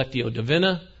 There was Lectio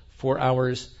Divina, 4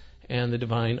 hours, and the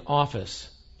Divine Office,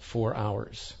 4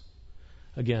 hours.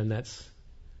 Again, that's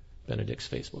Benedict's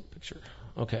Facebook picture.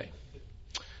 Okay.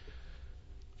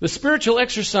 The spiritual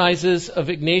exercises of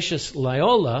Ignatius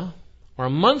Loyola are a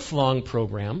month-long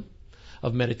program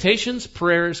of meditations,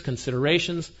 prayers,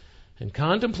 considerations, and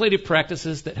contemplative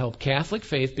practices that help Catholic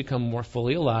faith become more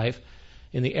fully alive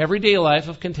in the everyday life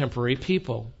of contemporary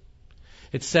people.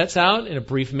 It sets out in a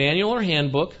brief manual or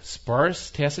handbook,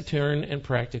 sparse, taciturn, and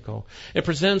practical. It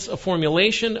presents a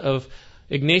formulation of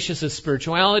Ignatius'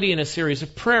 spirituality in a series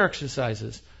of prayer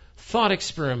exercises, thought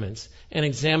experiments, and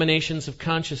examinations of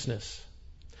consciousness,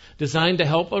 designed to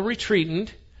help a retreatant,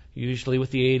 usually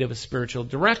with the aid of a spiritual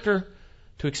director,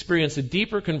 to experience a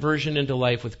deeper conversion into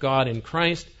life with God in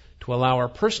Christ, to allow our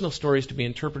personal stories to be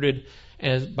interpreted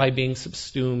as by being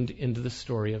subsumed into the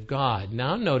story of God.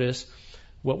 Now notice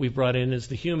what we brought in is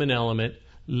the human element.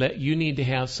 You need to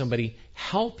have somebody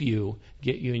help you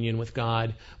get union with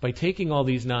God by taking all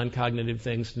these non-cognitive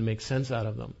things to make sense out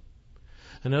of them.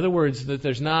 In other words, that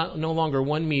there's no longer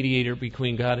one mediator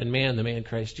between God and man, the man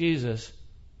Christ Jesus.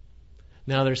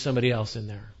 Now there's somebody else in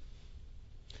there.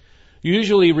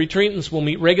 Usually, retreatants will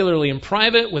meet regularly in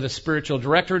private with a spiritual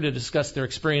director to discuss their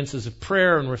experiences of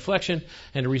prayer and reflection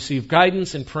and to receive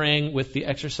guidance in praying with the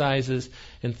exercises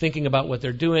and thinking about what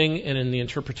they're doing and in the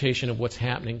interpretation of what's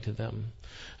happening to them.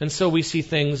 And so we see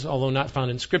things, although not found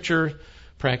in Scripture,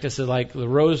 practices like the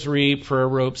rosary, prayer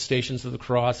ropes, stations of the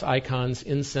cross, icons,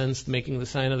 incense, making the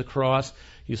sign of the cross,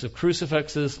 use of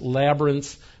crucifixes,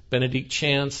 labyrinths, Benedict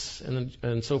chants,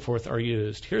 and so forth are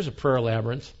used. Here's a prayer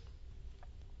labyrinth.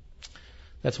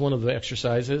 That's one of the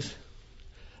exercises.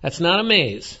 That's not a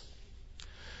maze.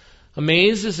 A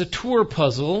maze is a tour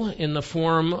puzzle in the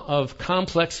form of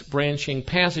complex branching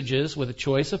passages with a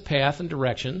choice of path and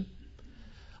direction.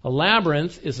 A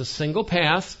labyrinth is a single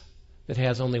path that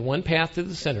has only one path to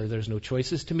the center. There's no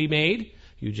choices to be made.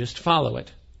 You just follow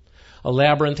it. A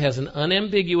labyrinth has an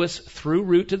unambiguous through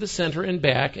route to the center and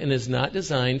back and is not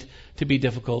designed to be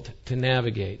difficult to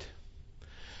navigate.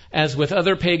 As with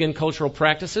other pagan cultural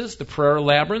practices, the prayer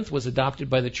labyrinth was adopted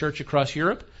by the church across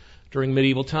Europe during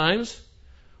medieval times,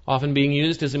 often being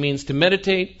used as a means to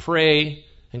meditate, pray,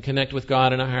 and connect with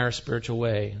God in a higher spiritual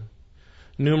way.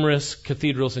 Numerous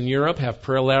cathedrals in Europe have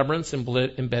prayer labyrinths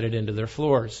embedded into their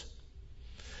floors.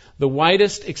 The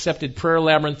widest accepted prayer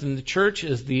labyrinth in the church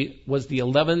was the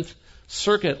 11th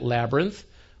Circuit Labyrinth,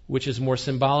 which is more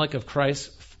symbolic of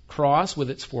Christ's cross with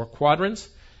its 4 quadrants,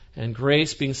 and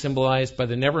grace being symbolized by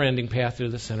the never-ending path to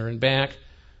the center and back,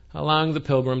 allowing the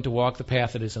pilgrim to walk the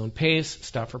path at his own pace,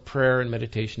 stop for prayer and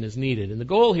meditation as needed. And the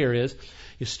goal here is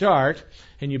you start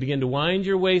and you begin to wind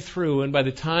your way through, and by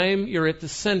the time you're at the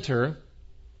center,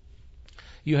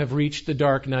 you have reached the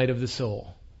dark night of the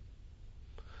soul.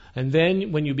 And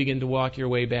then when you begin to walk your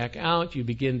way back out, you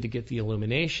begin to get the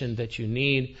illumination that you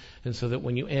need, and so that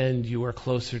when you end, you are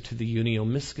closer to the unio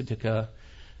mystica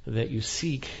that you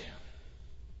seek.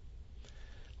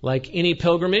 Like any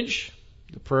pilgrimage,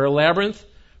 the prayer labyrinth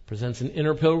represents the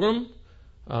inner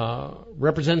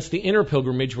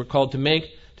pilgrimage we're called to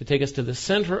make to take us to the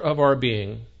center of our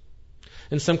being.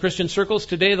 In some Christian circles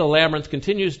today, the labyrinth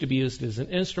continues to be used as an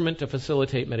instrument to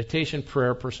facilitate meditation,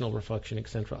 prayer, personal reflection,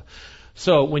 etc.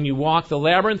 So when you walk the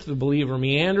labyrinth, the believer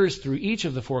meanders through each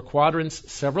of the 4 quadrants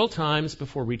several times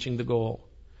before reaching the goal.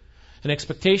 An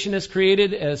expectation is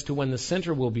created as to when the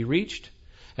center will be reached.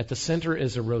 At the center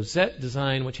is a rosette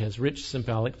design which has rich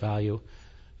symbolic value,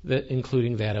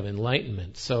 including that of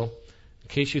enlightenment. So, in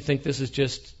case you think this is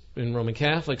just in Roman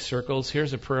Catholic circles,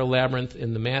 here's a prayer labyrinth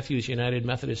in the Matthews United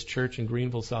Methodist Church in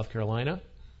Greenville, South Carolina.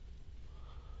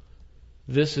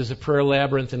 This is a prayer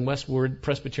labyrinth in Westward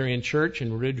Presbyterian Church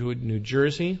in Ridgewood, New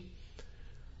Jersey.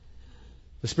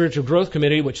 The Spiritual Growth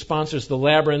Committee, which sponsors the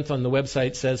labyrinth on the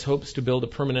website, says hopes to build a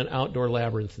permanent outdoor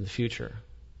labyrinth in the future.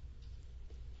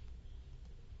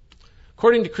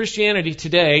 According to Christianity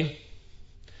Today,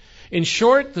 in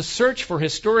short, the search for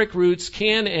historic roots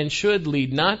can and should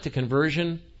lead not to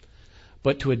conversion,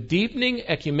 but to a deepening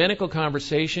ecumenical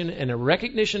conversation and a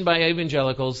recognition by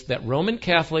evangelicals that Roman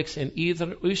Catholics and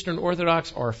Eastern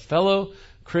Orthodox are fellow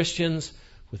Christians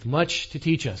with much to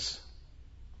teach us.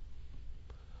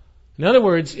 In other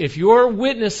words, if you're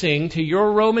witnessing to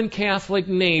your Roman Catholic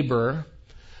neighbor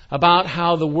about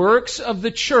how the works of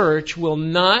the church will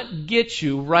not get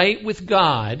you right with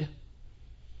God,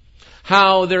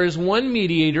 how there is one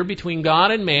mediator between God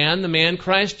and man, the man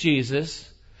Christ Jesus,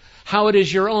 how it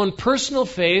is your own personal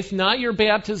faith, not your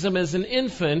baptism as an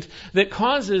infant, that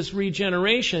causes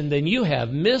regeneration, then you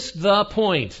have missed the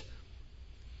point.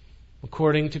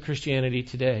 According to Christianity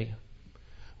Today,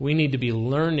 we need to be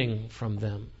learning from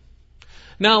them.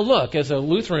 Now look, as a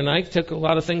Lutheran, I took a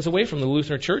lot of things away from the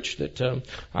Lutheran Church that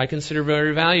I consider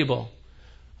very valuable.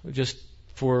 Just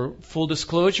for full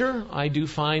disclosure, I do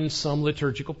find some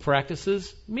liturgical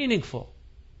practices meaningful.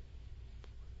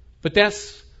 But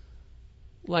that's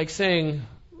like saying,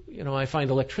 I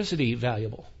find electricity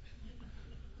valuable.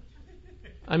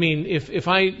 I mean, if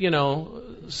I,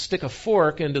 stick a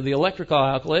fork into the electrical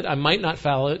outlet, I might not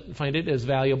find it as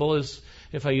valuable as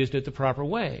if I used it the proper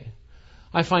way.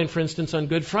 I find, for instance, on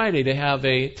Good Friday to have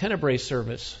a tenebrae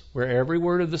service where every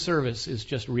word of the service is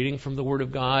just reading from the Word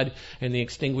of God and the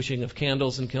extinguishing of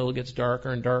candles until it gets darker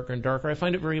and darker and darker. I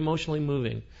find it very emotionally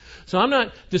moving. So I'm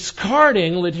not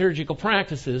discarding liturgical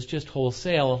practices just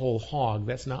wholesale, a whole hog.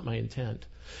 That's not my intent.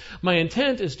 My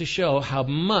intent is to show how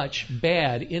much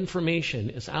bad information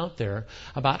is out there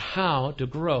about how to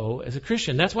grow as a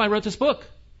Christian. That's why I wrote this book.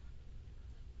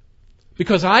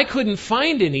 Because I couldn't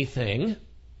find anything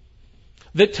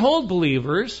that told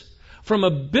believers from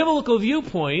a biblical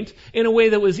viewpoint in a way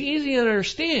that was easy to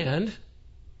understand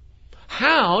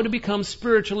how to become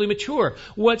spiritually mature,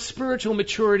 what spiritual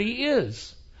maturity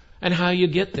is, and how you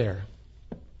get there.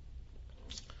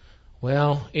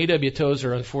 Well, A.W.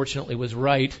 Tozer, unfortunately, was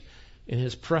right in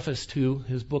his preface to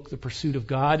his book, The Pursuit of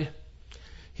God.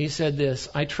 He said this,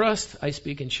 "I trust I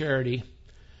speak in charity,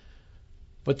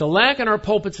 but the lack in our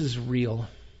pulpits is real.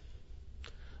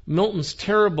 Milton's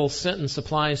terrible sentence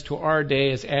applies to our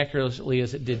day as accurately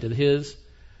as it did to his.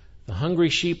 The hungry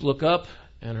sheep look up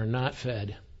and are not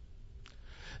fed.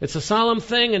 It's a solemn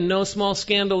thing and no small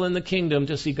scandal in the kingdom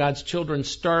to see God's children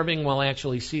starving while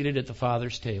actually seated at the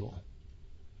Father's table."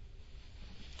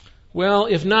 Well,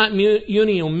 if not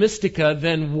Unio Mystica,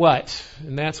 then what?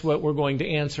 And that's what we're going to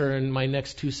answer in my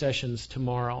next 2 sessions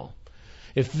tomorrow.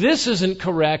 If this isn't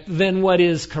correct, then what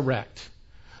is correct?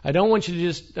 I don't want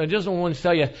you to I just don't want to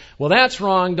tell you, well, that's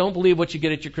wrong. Don't believe what you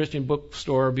get at your Christian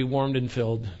bookstore. Be warmed and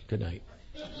filled. Good night.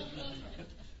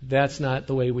 That's not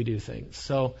the way we do things.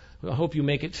 So I hope you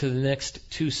make it to the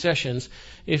next 2 sessions.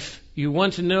 If you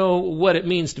want to know what it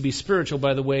means to be spiritual,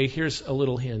 by the way, here's a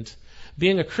little hint.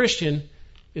 Being a Christian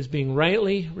is being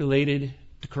rightly related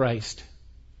to Christ.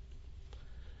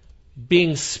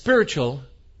 Being spiritual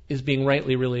is being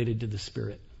rightly related to the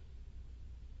Spirit.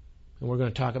 And we're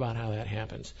going to talk about how that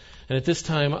happens. And at this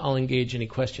time, I'll engage any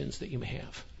questions that you may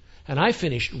have. And I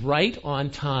finished right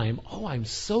on time. Oh, I'm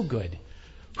so good.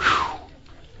 Whew.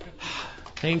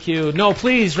 Thank you. No,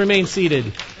 please remain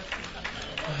seated.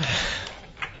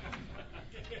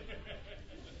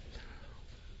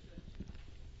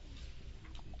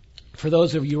 For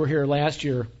those of you who were here last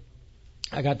year,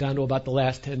 I got down to about the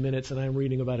last 10 minutes, and I'm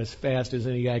reading about as fast as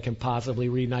any guy can possibly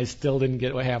read, and I still didn't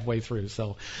get halfway through.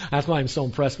 So that's why I'm so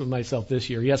impressed with myself this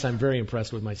year. Yes, I'm very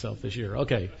impressed with myself this year.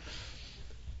 Okay.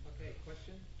 Okay,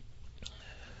 question?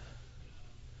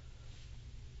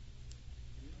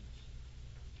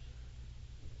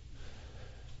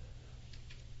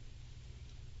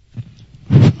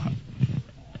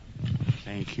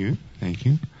 Thank you.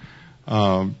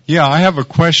 Yeah, I have a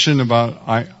question about,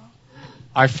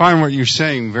 I find what you're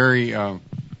saying very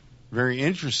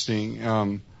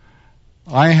interesting.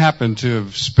 I happen to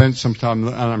have spent some time,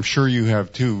 and I'm sure you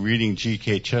have too, reading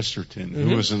G.K. Chesterton,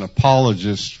 who was an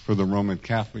apologist for the Roman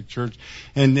Catholic Church.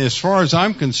 And as far as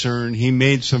I'm concerned, he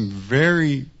made some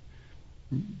very,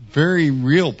 very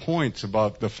real points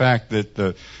about the fact that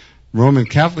the Roman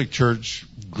Catholic Church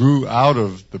grew out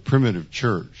of the primitive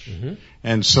church. Mm-hmm.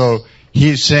 And so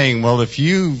he's saying, well, if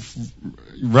you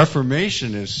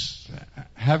Reformationists,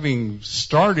 having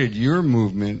started your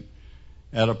movement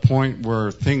at a point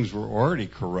where things were already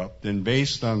corrupt and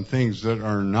based on things that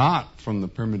are not from the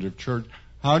primitive church,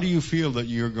 how do you feel that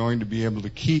you're going to be able to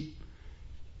keep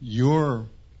your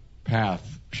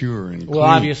path pure and clean? Well,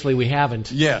 obviously we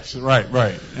haven't. Yes,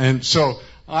 right. And so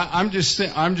I'm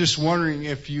just wondering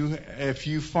if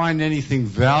you find anything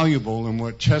valuable in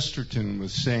what Chesterton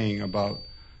was saying about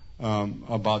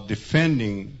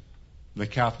defending the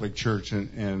Catholic Church,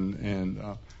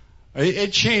 and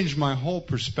it changed my whole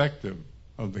perspective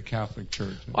of the Catholic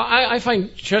Church. Well, I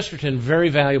find Chesterton very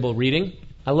valuable reading.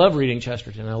 I love reading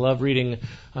Chesterton. I love reading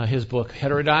his book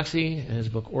Heterodoxy and his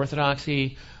book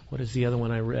Orthodoxy. What is the other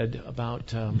one I read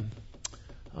about?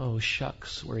 Where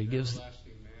he gives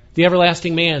The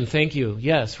Everlasting Man. Thank you.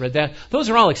 Yes, read that. Those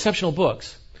are all exceptional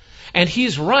books. And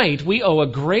he's right. We owe a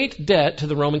great debt to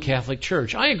the Roman Catholic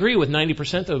Church. I agree with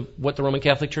 90% of what the Roman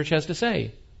Catholic Church has to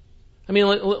say. I mean,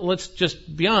 let's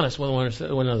just be honest with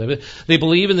one another. They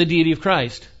believe in the deity of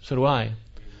Christ. So do I.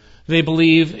 They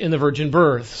believe in the virgin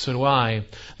birth. So do I.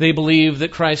 They believe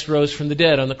that Christ rose from the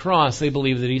dead on the cross. They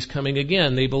believe that He's coming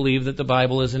again. They believe that the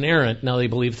Bible is inerrant. Now, they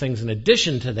believe things in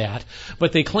addition to that,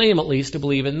 but they claim at least to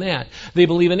believe in that. They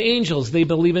believe in angels. They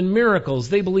believe in miracles.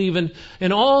 They believe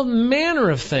in all manner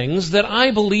of things that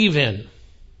I believe in.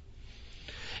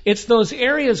 It's those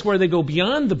areas where they go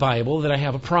beyond the Bible that I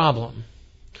have a problem.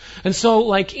 And so,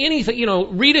 like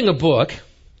anything, reading a book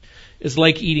is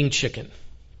like eating chicken.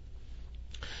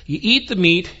 You eat the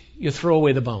meat, you throw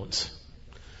away the bones.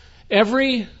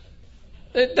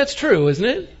 That's true, isn't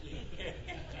it?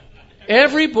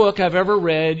 Every book I've ever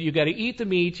read, you got to eat the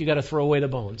meat, you got to throw away the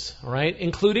bones, all right?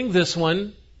 Including this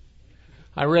one.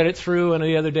 I read it through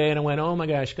the other day and I went, oh my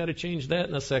gosh, got to change that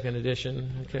in the second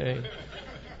edition. Okay.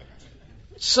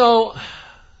 So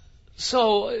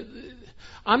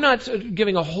I'm not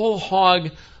giving a whole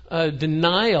hog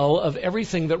denial of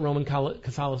everything that Roman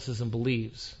Catholicism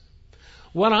believes.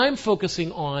 What I'm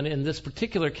focusing on in this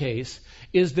particular case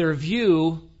is their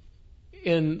view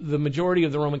in the majority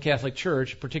of the Roman Catholic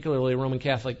Church, particularly Roman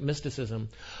Catholic mysticism,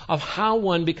 of how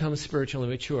one becomes spiritually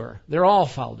mature. They're all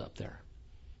fouled up there.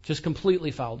 Just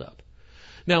completely fouled up.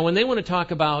 Now, when they want to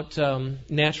talk about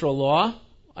natural law,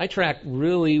 I track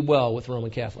really well with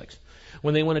Roman Catholics.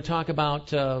 When they want to talk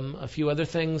about a few other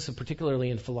things, particularly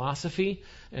in philosophy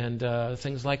and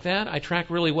things like that, I track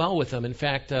really well with them. In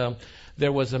fact,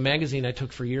 there was a magazine I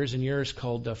took for years and years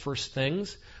called First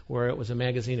Things, where it was a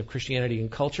magazine of Christianity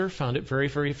and culture. Found it very,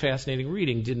 very fascinating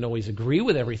reading. Didn't always agree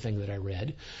with everything that I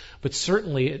read, but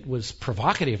certainly it was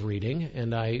provocative reading,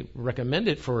 and I recommend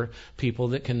it for people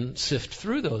that can sift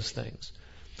through those things.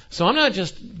 So I'm not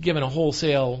just giving a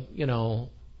wholesale,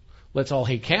 let's all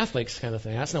hate Catholics kind of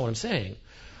thing. That's not what I'm saying.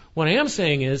 What I am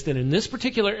saying is that in this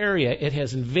particular area, it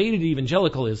has invaded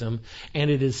evangelicalism, and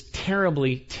it is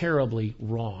terribly, terribly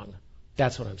wrong.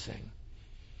 That's what I'm saying.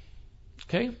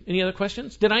 Okay? Any other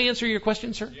questions? Did I answer your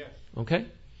question, sir? Yes. Okay.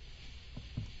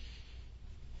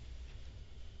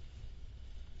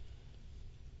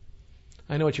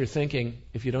 I know what you're thinking.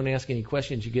 If you don't ask any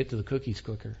questions, you get to the cookies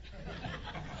quicker.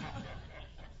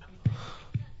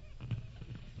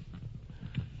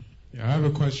 Yeah, I have a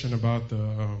question about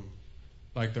the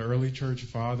early church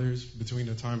fathers between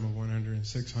the time of 100 and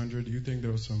 600. Do you think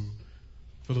there was some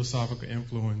philosophical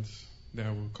influence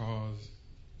that would cause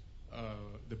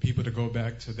the people to go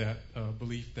back to that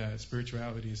belief that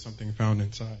spirituality is something found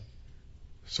inside?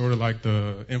 Sort of like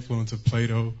the influence of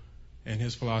Plato and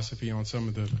his philosophy on some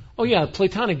of the... Oh, yeah,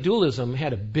 Platonic dualism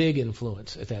had a big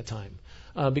influence at that time.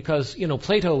 Because,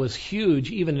 Plato was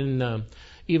huge even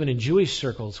in Jewish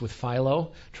circles with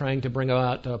Philo, trying to bring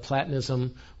about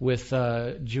Platonism with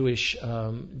Jewish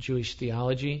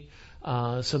theology.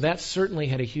 So that certainly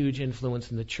had a huge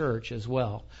influence in the church as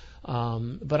well.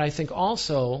 But I think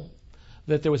also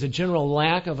that there was a general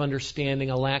lack of understanding,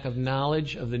 a lack of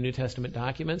knowledge of the New Testament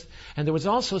documents, and there was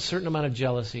also a certain amount of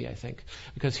jealousy, I think.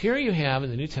 Because here you have, in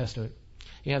the New Testament,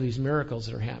 you have these miracles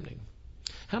that are happening.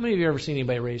 How many of you have ever seen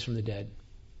anybody raised from the dead?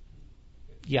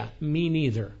 Yeah, me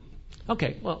neither.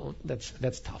 Okay, well,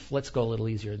 that's tough. Let's go a little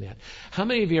easier than that. How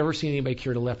many of you ever seen anybody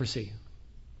cured of leprosy?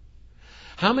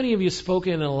 How many of you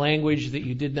spoken in a language that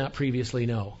you did not previously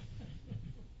know?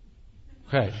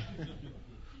 Okay.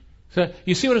 So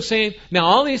you see what I'm saying? Now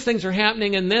all these things are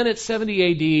happening, and then at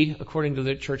 70 AD, according to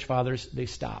the church fathers, they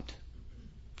stopped.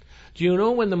 Do you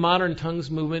know when the modern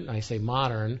tongues movement, I say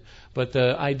modern, but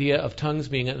the idea of tongues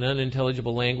being an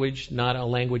unintelligible language, not a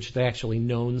language that's actually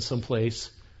known someplace,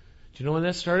 do you know when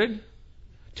that started?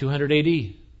 200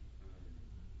 AD.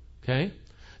 Okay?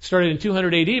 Started in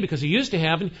 200 AD because it used to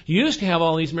happen. You used to have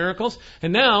all these miracles.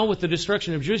 And now, with the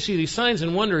destruction of Jerusalem, these signs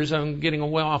and wonders, I'm getting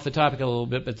well off the topic a little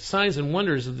bit, but the signs and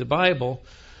wonders of the Bible,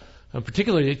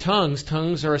 particularly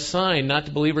tongues are a sign, not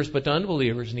to believers but to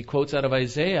unbelievers. And he quotes out of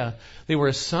Isaiah, they were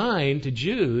a sign to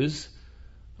Jews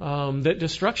that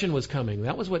destruction was coming.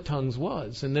 That was what tongues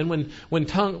was. And then what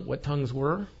tongues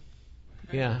were?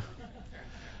 Yeah.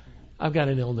 I've got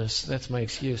an illness. That's my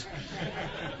excuse.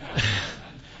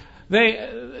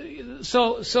 When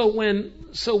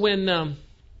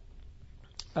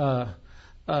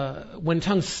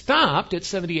tongues stopped at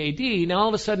 70 AD, now all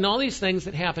of a sudden all these things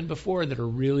that happened before that are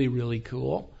really, really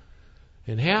cool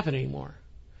didn't happen anymore.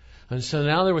 And so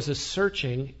now there was a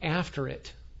searching after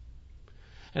it.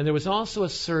 And there was also a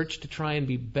search to try and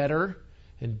be better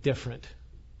and different.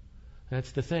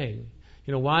 That's the thing.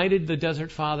 Why did the Desert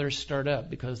Fathers start up?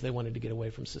 Because they wanted to get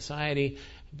away from society.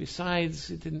 Besides,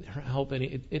 it didn't help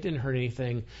it didn't hurt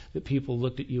anything that people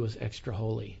looked at you as extra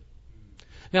holy.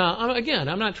 Now, again,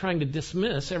 I'm not trying to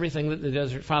dismiss everything that the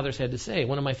Desert Fathers had to say.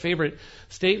 One of my favorite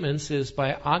statements is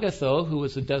by Agatho, who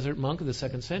was a desert monk of the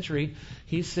 2nd century.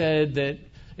 He said that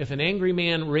if an angry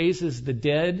man raises the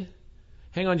dead...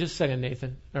 Hang on just a second,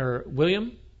 Nathan. Or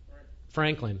William?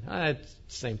 Franklin. It's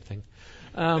the same thing.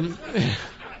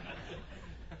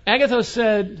 Agatho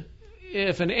said,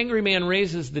 if an angry man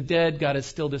raises the dead, God is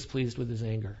still displeased with his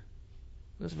anger.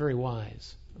 That's very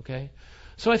wise. Okay?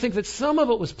 So I think that some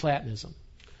of it was Platonism.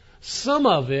 Some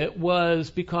of it was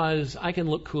because I can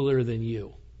look cooler than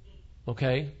you.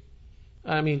 Okay?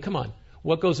 I mean, come on.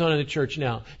 What goes on in the church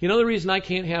now? You know the reason I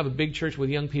can't have a big church with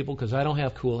young people? Because I don't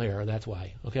have cool hair. That's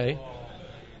why. Okay?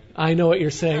 I know what you're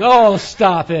saying. Oh,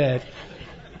 stop it.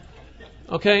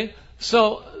 Okay?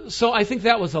 So I think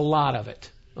that was a lot of it.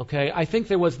 Okay, I think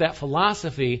there was that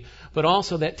philosophy, but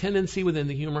also that tendency within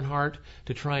the human heart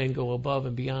to try and go above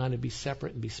and beyond and be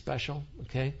separate and be special.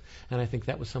 Okay, and I think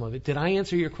that was some of it. Did I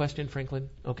answer your question, Franklin?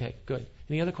 Okay, good.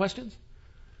 Any other questions?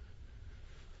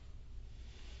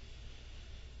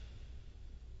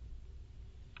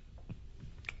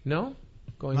 No?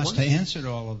 Going Must once? have answered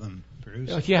all of them,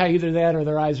 Bruce. Yeah, either that or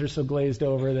their eyes are so glazed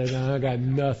over that I got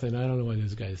nothing. I don't know what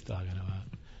this guy's talking about.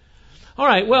 All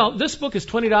right, well, this book is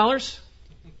 $20.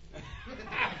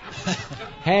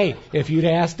 Hey, if you'd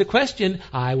asked a question,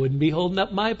 I wouldn't be holding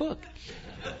up my book.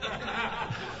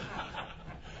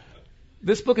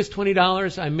 This book is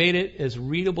 $20. I made it as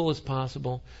readable as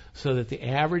possible so that the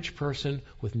average person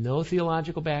with no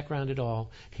theological background at all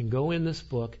can go in this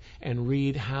book and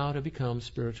read how to become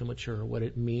spiritually mature, what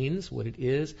it means, what it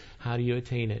is, how do you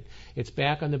attain it. It's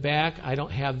back on the back. I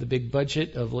don't have the big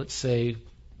budget of, let's say,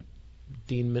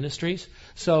 Dean Ministries.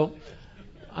 So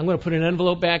I'm going to put an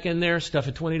envelope back in there, stuff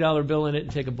a $20 bill in it,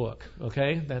 and take a book.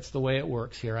 Okay? That's the way it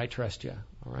works here. I trust you.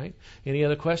 All right? Any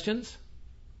other questions?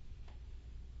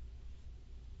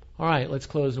 All right, let's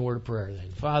close in a word of prayer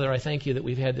then. Father, I thank you that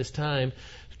we've had this time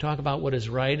to talk about what is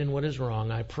right and what is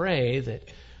wrong. I pray that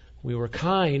we were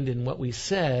kind in what we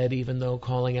said, even though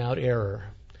calling out error.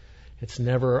 It's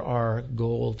never our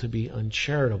goal to be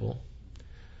uncharitable.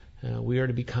 We are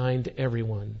to be kind to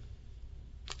everyone,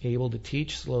 able to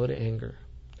teach, slow to anger.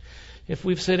 If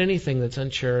we've said anything that's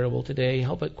uncharitable today,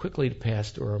 help it quickly to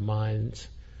pass through our minds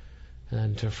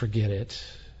and to forget it.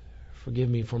 Forgive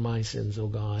me for my sins, O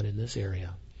God, in this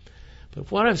area. But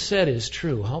if what I've said is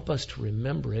true, help us to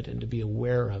remember it and to be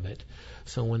aware of it.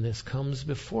 So when this comes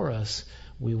before us,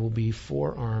 we will be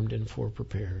forearmed and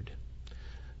foreprepared.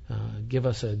 Give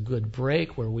us a good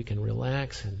break where we can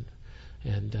relax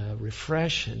and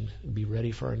refresh and be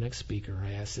ready for our next speaker.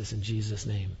 I ask this in Jesus'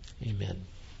 name. Amen.